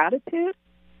in gratitude,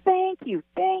 thank you,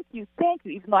 thank you, thank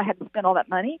you, even though I had to spend all that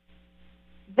money,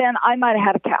 then I might have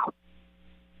had a cow.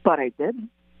 But I didn't.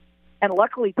 And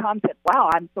luckily, Tom said, wow,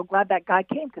 I'm so glad that guy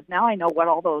came because now I know what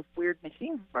all those weird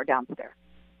machines are downstairs.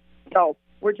 So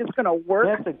we're just going to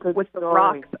work with the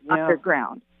rocks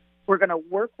underground. We're going to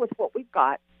work with what we've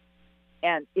got.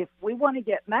 And if we want to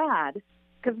get mad,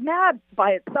 because mad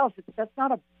by itself, that's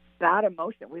not a bad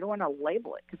emotion. We don't want to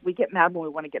label it because we get mad when we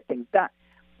want to get things done.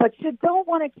 But you don't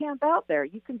want to camp out there.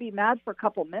 You can be mad for a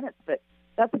couple minutes, but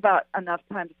that's about enough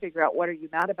time to figure out what are you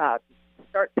mad about.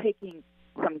 Start taking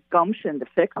some gumption to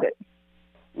fix it.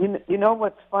 You know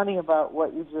what's funny about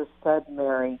what you just said,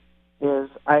 Mary, is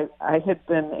I had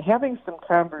been having some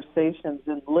conversations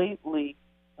and lately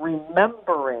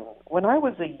remembering when I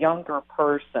was a younger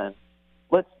person,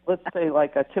 let's say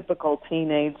like a typical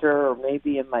teenager or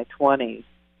maybe in my 20s,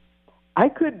 I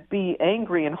could be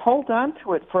angry and hold on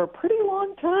to it for a pretty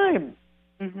long time.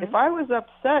 Mm-hmm. If I was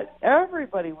upset,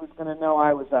 everybody was going to know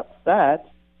I was upset.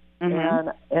 Mm-hmm.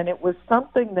 And it was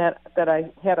something that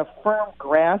I had a firm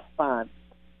grasp on.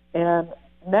 And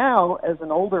now, as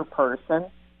an older person,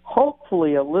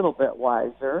 hopefully a little bit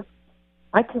wiser,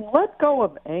 I can let go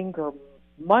of anger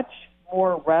much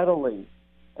more readily.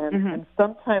 And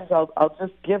sometimes I'll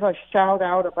just give a shout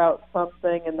out about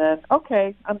something and then,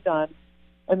 okay, I'm done.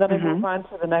 And then I move on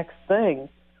to the next thing,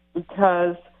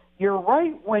 because you're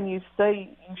right when you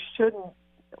say you shouldn't,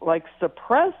 like,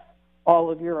 suppress all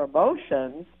of your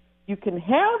emotions. You can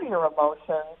have your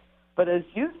emotions, but as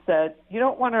you said, you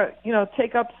don't want to,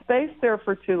 take up space there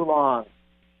for too long.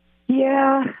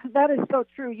 Yeah, that is so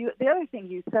true. The other thing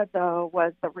you said, though,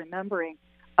 was the remembering.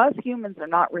 Us humans are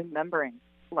not remembering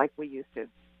like we used to.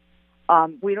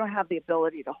 We don't have the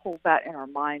ability to hold that in our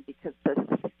mind because the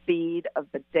speed of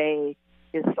the day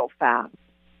is so fast.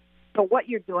 So what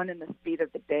you're doing in the speed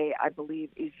of the day, I believe,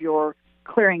 is you're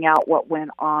clearing out what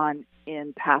went on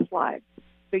in past lives.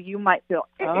 So you might feel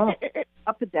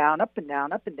up and down, up and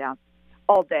down, up and down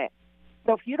all day.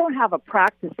 So if you don't have a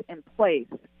practice in place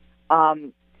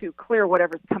to clear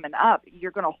whatever's coming up,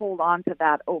 you're going to hold on to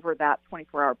that over that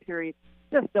 24-hour period.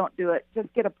 Just don't do it.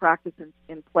 Just get a practice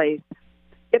in place.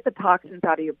 Get the toxins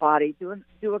out of your body.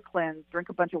 Do a cleanse. Drink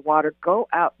a bunch of water. Go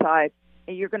outside.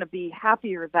 And you're going to be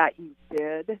happier that you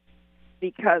did,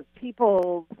 because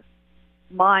people's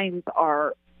minds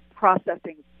are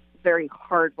processing very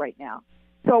hard right now.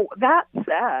 So that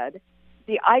said,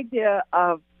 the idea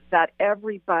of that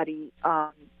everybody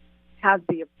has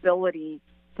the ability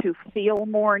to feel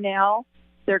more now,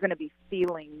 they're going to be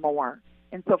feeling more.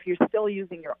 And so if you're still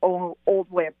using your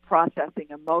old way of processing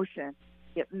emotion,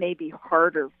 it may be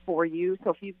harder for you. So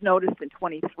if you've noticed in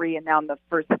 23 and now in the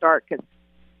first start, because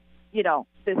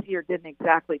this year didn't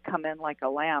exactly come in like a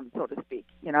lamb, so to speak.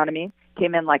 You know what I mean?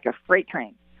 Came in like a freight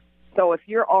train. So if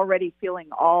you're already feeling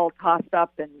all tossed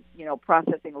up and,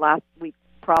 processing last week's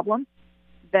problem,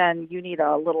 then you need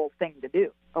a little thing to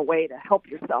do, a way to help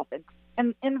yourself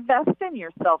and invest in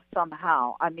yourself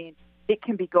somehow. I mean, it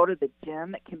can be go to the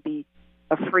gym. It can be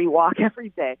a free walk every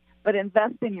day. But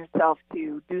invest in yourself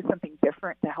to do something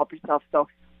different to help yourself. So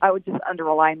I would just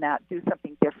underline that. Do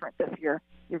something different this year.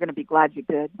 You're going to be glad you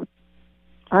did.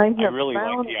 I really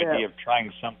like the idea of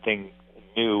trying something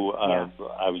new.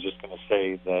 I was just going to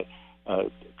say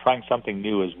that trying something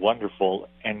new is wonderful,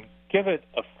 and give it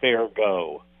a fair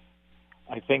go.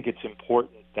 I think it's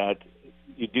important that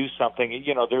you do something.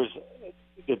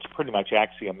 It's pretty much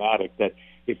axiomatic that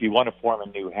if you want to form a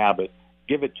new habit,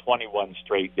 give it 21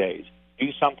 straight days.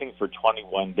 Do something for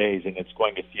 21 days, and it's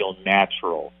going to feel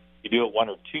natural. You do it 1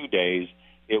 or 2 days,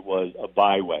 it was a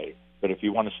byway. But if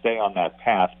you want to stay on that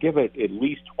path, give it at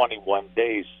least 21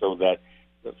 days so that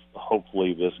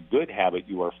hopefully this good habit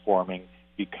you are forming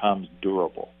becomes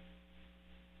durable.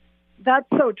 That's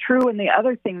so true. And the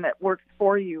other thing that works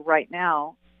for you right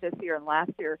now, this year and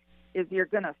last year, is you're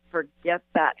going to forget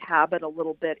that habit a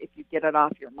little bit if you get it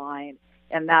off your mind.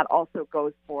 And that also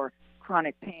goes for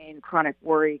chronic pain, chronic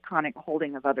worry, chronic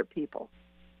holding of other people.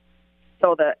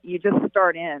 So that you just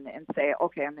start in and say,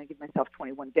 okay, I'm going to give myself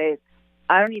 21 days.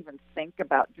 I don't even think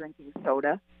about drinking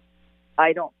soda.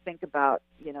 I don't think about,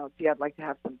 gee, I'd like to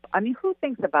have some. I mean, who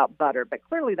thinks about butter? But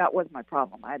clearly that was my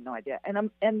problem. I had no idea. And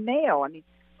mayo. I mean,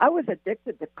 I was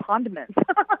addicted to condiments.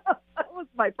 That was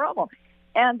my problem.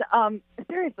 And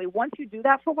seriously, once you do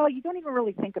that for a while, you don't even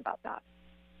really think about that.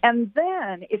 And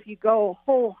then if you go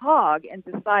whole hog and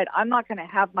decide, I'm not going to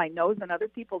have my nose in other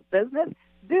people's business,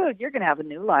 dude, you're going to have a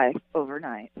new life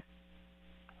overnight.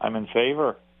 I'm in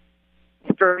favor.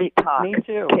 Straight talk. Me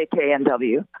too.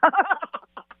 KKNW.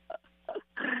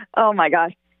 Oh, my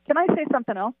gosh. Can I say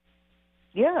something else?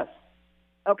 Yes.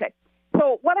 Okay.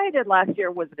 So what I did last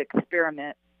year was an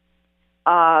experiment.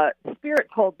 Spirit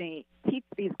told me, teach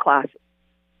these classes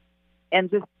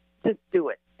and just do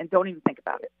it. and don't even think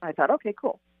about it. I thought, okay,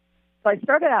 cool. So I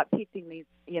started out teaching these,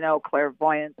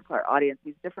 clairvoyance, clairaudience,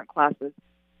 these different classes.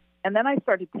 And then I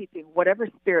started teaching whatever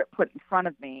spirit put in front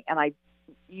of me, and I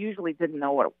usually didn't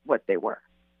know what they were.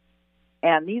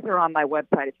 And these are on my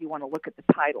website if you want to look at the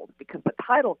titles, because the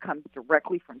title comes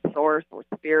directly from Source or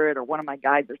Spirit or one of my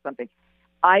guides or something.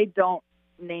 I don't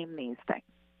name these things,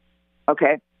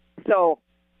 okay? So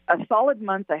a solid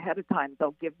month ahead of time,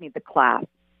 they'll give me the class.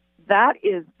 That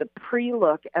is the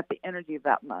pre-look at the energy of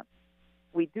that month.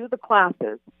 We do the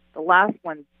classes. The last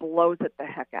one blows it the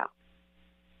heck out.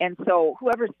 And so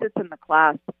whoever sits in the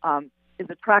class is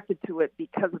attracted to it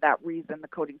because of that reason, the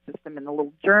coding system and the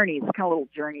little journey. It's kind of a little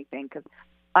journey thing because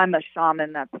I'm a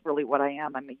shaman. That's really what I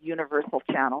am. I'm a universal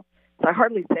channel. So I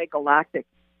hardly say galactic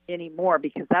anymore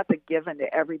because that's a given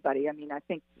to everybody. I mean, I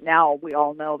think now we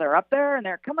all know they're up there and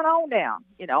they're coming on down,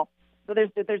 So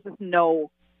there's just no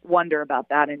wonder about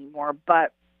that anymore.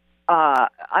 But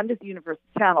I'm just a universal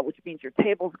channel, which means your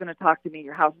table's going to talk to me,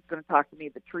 your house is going to talk to me,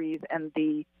 the trees, and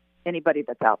anybody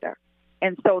that's out there.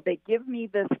 And so they give me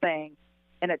this thing,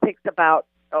 and it takes about,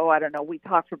 we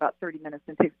talk for about 30 minutes,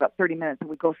 and it takes about 30 minutes, and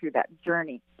we go through that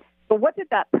journey. So what did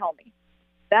that tell me?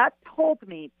 That told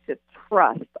me to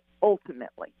trust,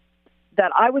 ultimately,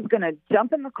 that I was going to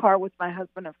jump in the car with my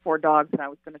husband and 4 dogs, and I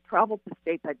was going to travel to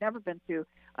states I'd never been to.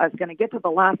 I was going to get to the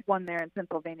last one there in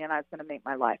Pennsylvania, and I was going to make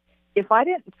my life. If I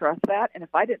didn't trust that, and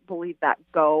if I didn't believe that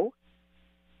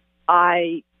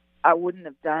I wouldn't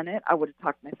have done it. I would have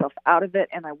talked myself out of it,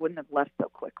 and I wouldn't have left so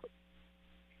quickly.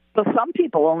 So some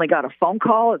people only got a phone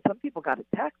call, and some people got a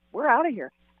text. We're out of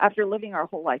here after living our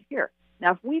whole life here.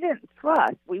 Now, if we didn't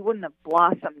trust, we wouldn't have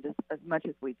blossomed as much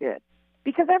as we did,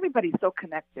 because everybody's so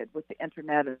connected with the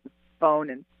internet and the phone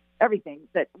and everything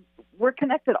that we're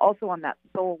connected also on that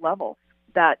soul level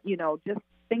that, just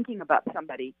thinking about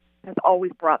somebody has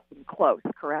always brought them close,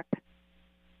 correct?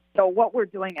 So what we're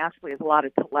doing actually is a lot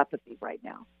of telepathy right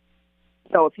now.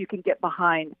 So if you can get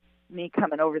behind me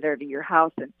coming over there to your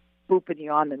house and booping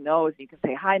you on the nose, you can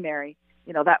say, hi, Mary,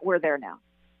 that we're there now.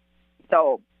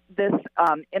 So this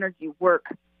energy work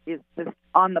is just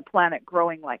on the planet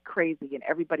growing like crazy, and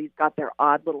everybody's got their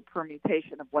odd little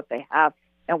permutation of what they have,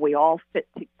 and we all fit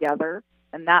together,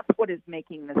 and that's what is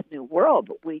making this new world.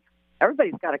 But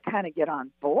everybody's got to kind of get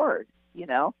on board,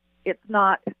 It's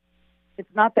not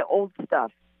the old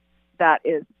stuff that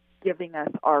is giving us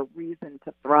our reason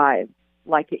to thrive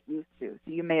like it used to.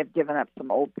 So you may have given up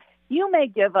you may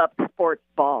give up sports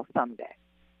ball someday.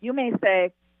 You may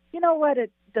say, you know what,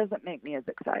 it doesn't make me as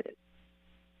excited.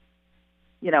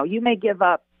 You may give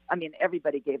up,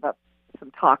 everybody gave up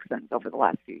some toxins over the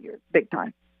last few years, big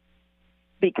time.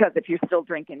 Because if you're still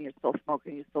drinking, you're still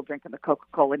smoking, you're still drinking the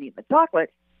Coca-Cola and eating the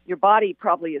chocolate, your body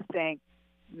probably is saying,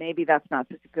 maybe that's not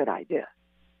such a good idea.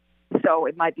 So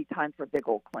it might be time for a big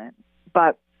old cleanse.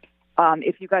 But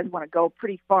if you guys want to go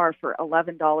pretty far for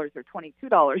 $11 or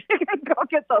 $22, you can go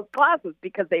get those classes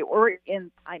because they were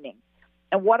in timing.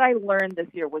 And what I learned this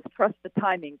year was trust the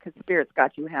timing because Spirit's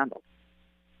got you handled.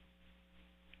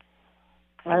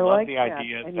 I like the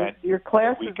idea and that your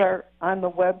classes are on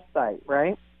the website,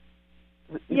 right?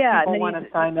 Yeah. People want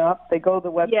to sign up. They go to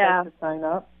the website to sign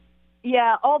up.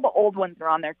 Yeah, all the old ones are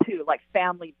on there too, like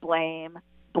family blame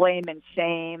and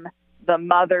shame, the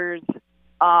mothers.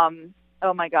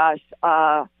 Oh my gosh,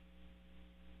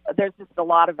 there's just a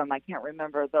lot of them. I can't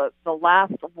remember the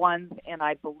last ones in,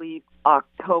 I believe,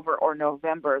 October or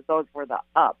November. Those were the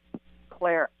up,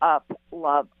 Claire up,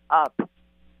 love up,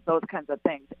 those kinds of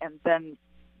things. And then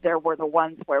there were the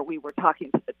ones where we were talking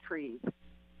to the trees.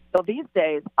 So these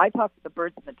days, I talk to the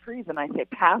birds and the trees, and I say,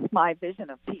 pass my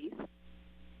vision of peace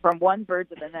from one bird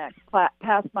to the next.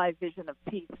 Pass my vision of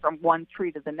peace from one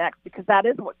tree to the next, because that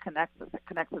is what connects us. It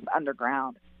connects us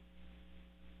underground.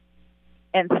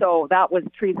 And so that was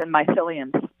trees and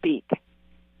mycelium speak,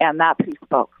 and that's who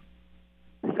spoke.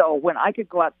 So when I could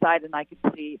go outside and I could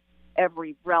see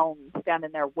every realm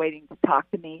standing there waiting to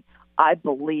talk to me, I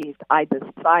believed, I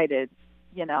decided,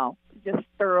 just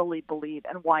thoroughly believe.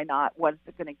 And why not? What is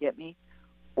it going to get me?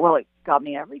 Well, it got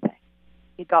me everything.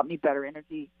 It got me better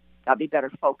energy, got me better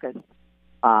focus,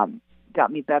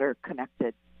 got me better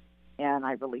connected, and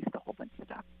I released a whole bunch of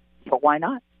stuff. So why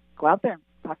not? Go out there and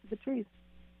talk to the trees.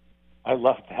 I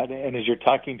love that. And as you're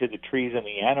talking to the trees and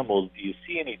the animals, do you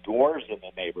see any dwarves in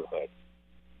the neighborhood?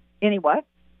 Any what?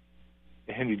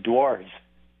 Any dwarves?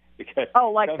 Because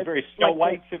like sounds very Snow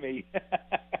White to me.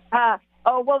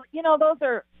 Well, those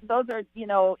are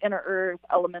inner earth,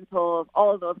 elementals.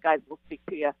 All of those guys will speak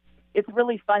to you. It's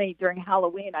really funny. During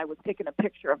Halloween, I was taking a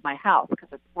picture of my house because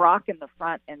it's rock in the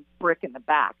front and brick in the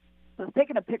back. So I was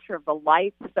taking a picture of the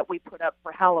lights that we put up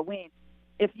for Halloween.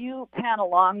 if you pan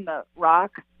along the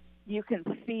rock, you can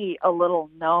see a little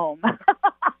gnome.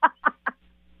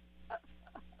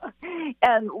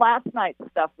 And last night's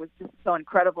stuff was just so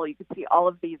incredible. You could see all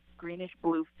of these greenish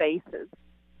blue faces.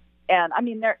 And, I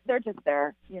mean, they're just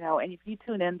there, you know, and if you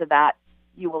tune into that,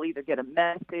 you will either get a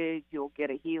message, you'll get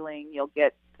a healing, you'll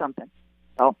get something.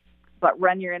 So, but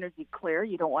run your energy clear.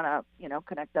 You don't want to, you know,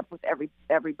 connect up with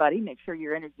everybody. Make sure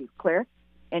your energy is clear,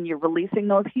 and you're releasing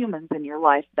those humans in your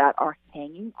life that are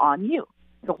hanging on you.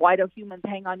 So why do humans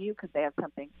hang on you? Because they have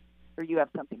something, or you have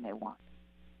something they want.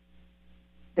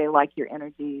 They like your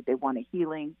energy. They want a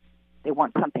healing. They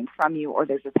want something from you, or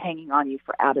they're just hanging on you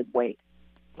for added weight.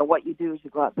 So what you do is you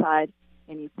go outside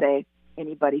and you say,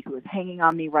 anybody who is hanging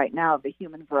on me right now of the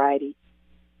human variety,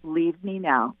 leave me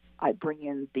now. I bring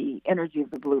in the energy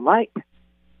of the blue light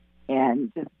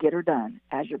and just get her done.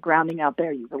 As you're grounding out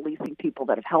there, you're releasing people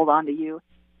that have held on to you,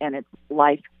 and it's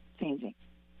life-changing.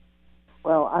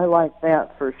 Well, I like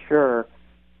that for sure.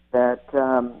 That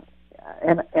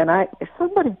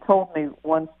somebody told me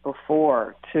once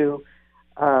before to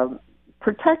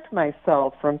protect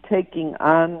myself from taking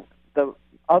on the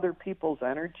other people's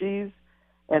energies.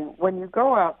 And when you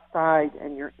go outside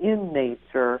and you're in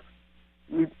nature,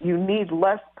 you need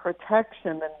less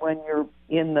protection than when you're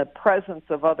in the presence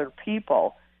of other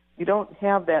people. You don't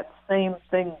have that same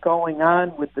thing going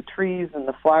on with the trees and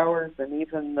the flowers and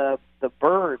even the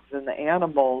birds and the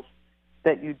animals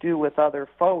that you do with other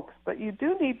folks. But you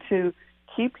do need to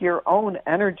keep your own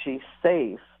energy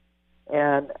safe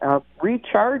and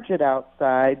recharge it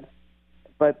outside.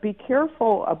 But be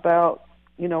careful about,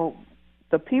 you know,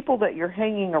 the people that you're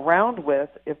hanging around with,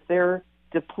 if they're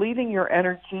depleting your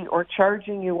energy or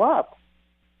charging you up.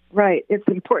 Right. It's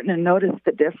important to notice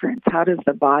the difference. How does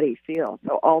the body feel?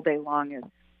 So all day long is,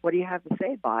 what do you have to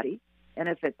say, body? And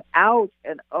if it's out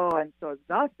and, oh, I'm so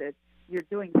exhausted, you're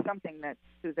doing something that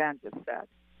Suzanne just said,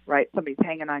 right? Somebody's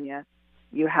hanging on you.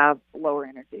 You have lower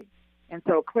energy. And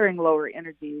so clearing lower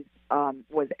energies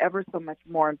was ever so much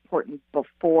more important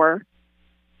before.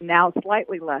 Now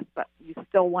slightly less, but you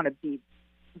still want to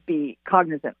be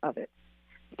cognizant of it.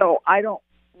 So I don't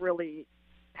really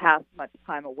pass much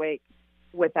time awake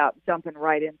without jumping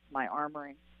right into my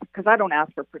armoring, because I don't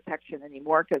ask for protection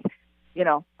anymore, because, you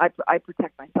know, I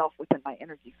protect myself within my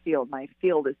energy field. My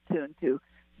field is tuned to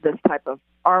this type of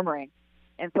armoring.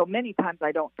 And so many times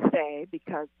I don't say,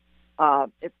 because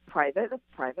it's private. It's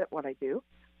private what I do.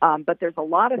 But there's a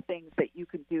lot of things that you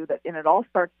can do that, and it all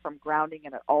starts from grounding,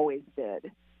 and it always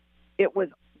did. It was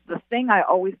the thing I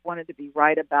always wanted to be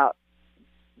right about,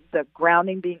 the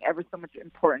grounding being ever so much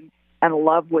important, and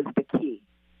love was the key.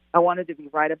 I wanted to be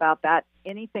right about that.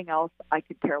 Anything else, I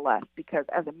could care less, because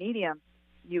as a medium,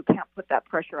 you can't put that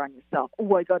pressure on yourself.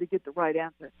 Oh, I got to get the right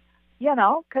answer. You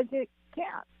know, because you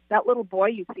can't. That little boy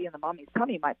you see in the mommy's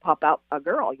tummy might pop out a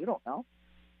girl. You don't know.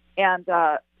 And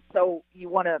so you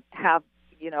want to have,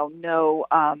 you know,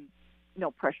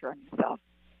 no pressure on yourself.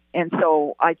 And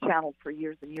so I channeled for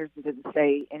years and years and didn't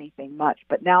say anything much.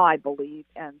 But now I believe,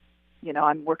 and, you know,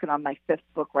 I'm working on my 5th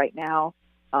book right now.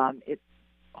 It's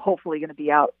hopefully going to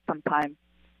be out sometime,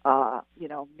 you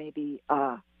know, maybe,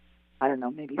 I don't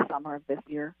know, maybe summer of this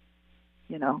year.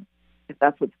 You know, if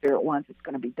that's what Spirit wants, it's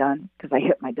going to be done, because I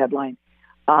hit my deadline.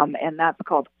 And that's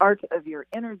called Art of Your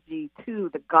Energy to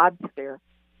the God Sphere.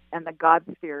 And the God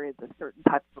Sphere is a certain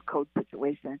type of a code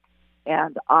situation.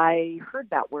 And I heard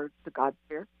that word, the God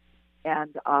Sphere.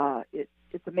 And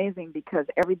it's amazing, because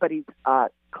everybody's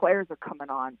clairs are coming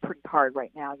on pretty hard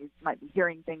right now. You might be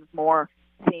hearing things more,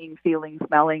 seeing, feeling,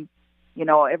 smelling. You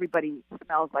know, everybody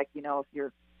smells like, you know, if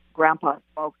your grandpa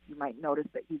smokes, you might notice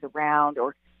that he's around,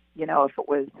 or, you know, if it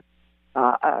was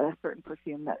a certain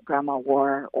perfume that grandma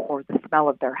wore, or the smell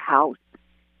of their house,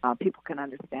 people can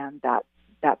understand that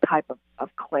type of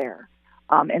clair.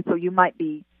 And so you might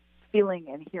be feeling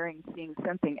and hearing, seeing,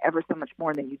 sensing ever so much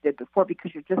more than you did before,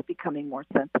 because you're just becoming more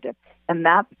sensitive. And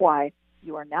that's why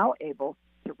you are now able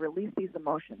to release these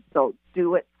emotions. So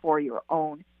do it for your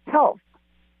own health,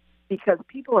 because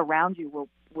people around you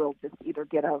will just either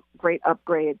get a great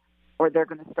upgrade, or they're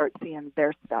going to start seeing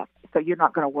their stuff. So you're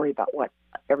not going to worry about what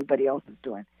everybody else is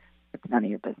doing. It's none of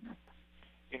your business.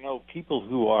 You know, people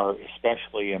who are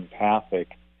especially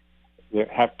empathic, they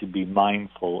have to be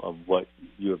mindful of what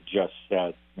you have just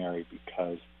said, Mary,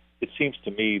 because it seems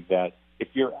to me that if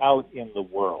you're out in the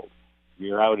world,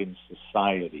 you're out in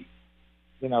society,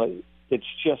 you know, it's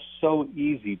just so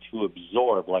easy to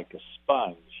absorb, like a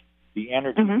sponge, the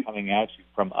energy coming at you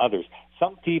from others.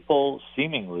 Some people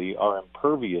seemingly are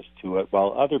impervious to it,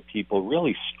 while other people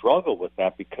really struggle with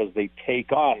that because they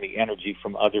take on the energy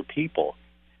from other people.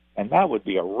 And that would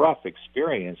be a rough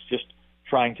experience, just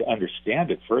trying to understand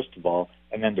it, first of all,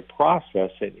 and then to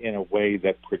process it in a way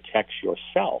that protects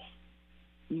yourself.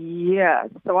 Yeah,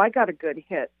 so I got a good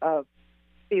hit of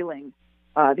feeling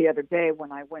the other day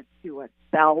when I went to a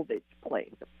salvage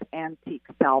place, antique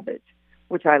salvage,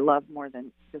 which I love more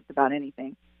than just about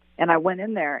anything. And I went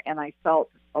in there and I felt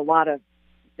a lot of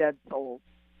dead souls.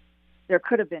 There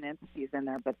could have been entities in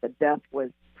there, but the death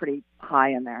was pretty high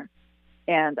in there.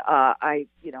 And I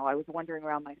was wandering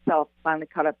around myself, finally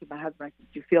caught up to my husband. I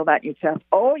said, "Do you feel that in your chest?"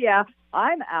 "Oh, yeah,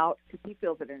 I'm out," because he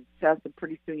feels it in his chest, and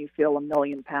pretty soon you feel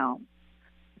 1,000,000 pounds.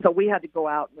 So we had to go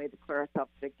out and we had to clear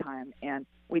ourselves big time, and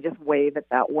we just wave at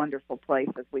that wonderful place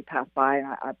as we pass by. And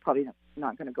I'm probably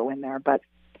not going to go in there, but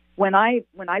when I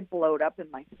bloat up in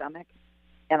my stomach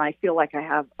and I feel like I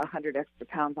have 100 extra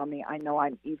pounds on me, I know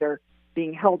I'm either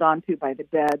being held onto by the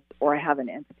dead or I have an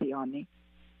entity on me.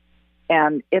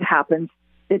 And it happens.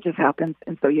 It just happens.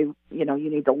 And so you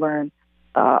need to learn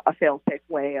a fail-safe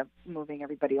way of moving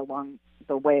everybody along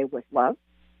the way with love.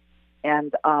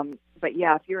 And but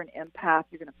yeah, if you're an empath,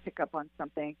 you're going to pick up on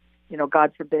something.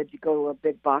 God forbid you go to a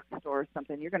big box store or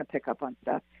something, you're going to pick up on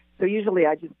stuff. So usually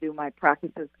I just do my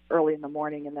practices early in the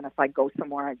morning, and then if I go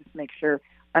somewhere, I just make sure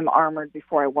I'm armored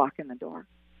before I walk in the door.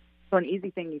 So an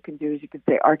easy thing you can do is you could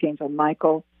say, "Archangel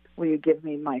Michael, will you give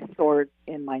me my sword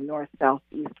in my north, south,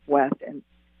 east, west, and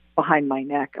behind my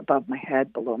neck, above my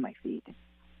head, below my feet?"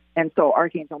 And so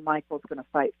Archangel Michael is going to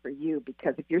fight for you,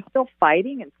 because if you're still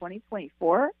fighting in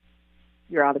 2024,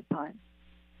 you're out of time.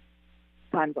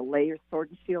 It's time to lay your sword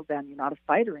and shield down. You're not a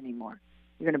fighter anymore.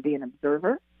 You're going to be an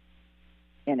observer,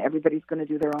 and everybody's going to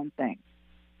do their own thing.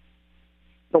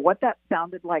 So what that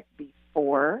sounded like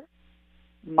before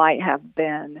might have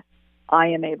been, I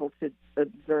am able to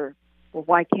observe. Well,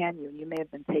 why can you? You may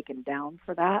have been taken down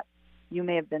for that. You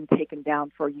may have been taken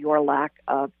down for your lack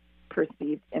of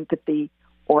perceived empathy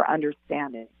or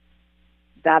understanding.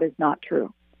 That is not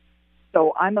true.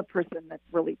 So I'm a person that's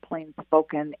really plain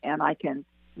spoken, and I can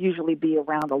usually be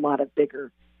around a lot of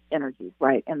bigger energies,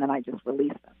 right? And then I just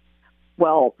release them.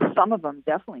 Well, some of them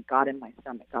definitely got in my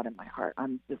stomach, got in my heart.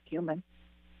 I'm just human,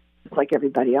 just like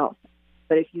everybody else.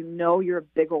 But if you know you're a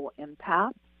big old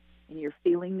empath and you're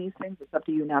feeling these things, it's up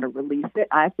to you now to release it.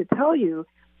 I have to tell you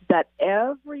that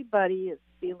everybody is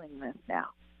feeling this now.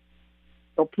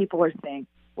 So people are saying,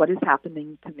 "What is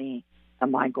happening to me?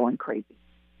 Am I going crazy?"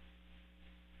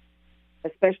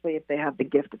 Especially if they have the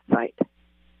gift of sight.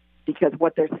 Because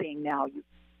what they're seeing now,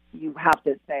 you have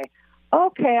to say,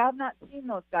 "Okay, I've not seen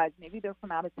those guys. Maybe they're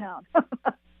from out of town."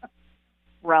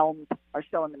 Realms are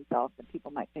showing themselves, and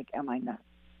people might think, "Am I nuts?"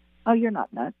 Oh, you're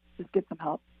not nuts. Just get some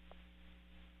help.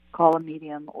 Call a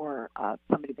medium or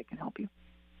somebody that can help you.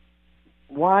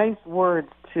 Wise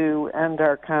words to end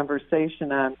our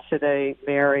conversation on today,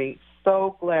 Mary.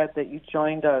 So glad that you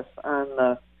joined us on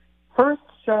the first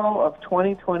show of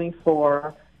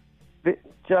 2024.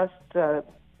 Just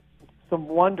some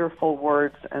wonderful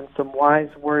words and some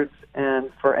wise words.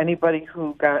 And for anybody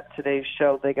who got today's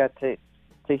show, they got to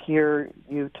hear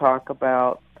you talk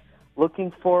about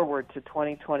looking forward to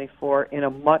 2024 in a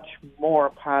much more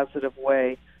positive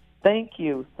way. Thank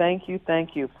you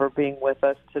for being with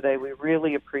us today. We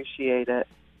really appreciate it.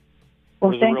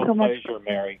 Well, it was thanks a real so much. pleasure,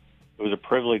 Mary. It was a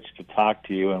privilege to talk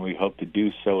to you, and we hope to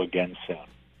do so again soon.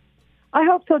 I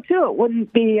hope so too. It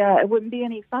wouldn't be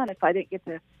any fun if I didn't get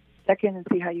to check in and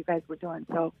see how you guys were doing.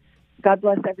 So, God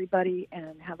bless everybody,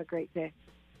 and have a great day.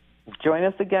 Join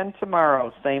us again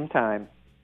tomorrow, same time.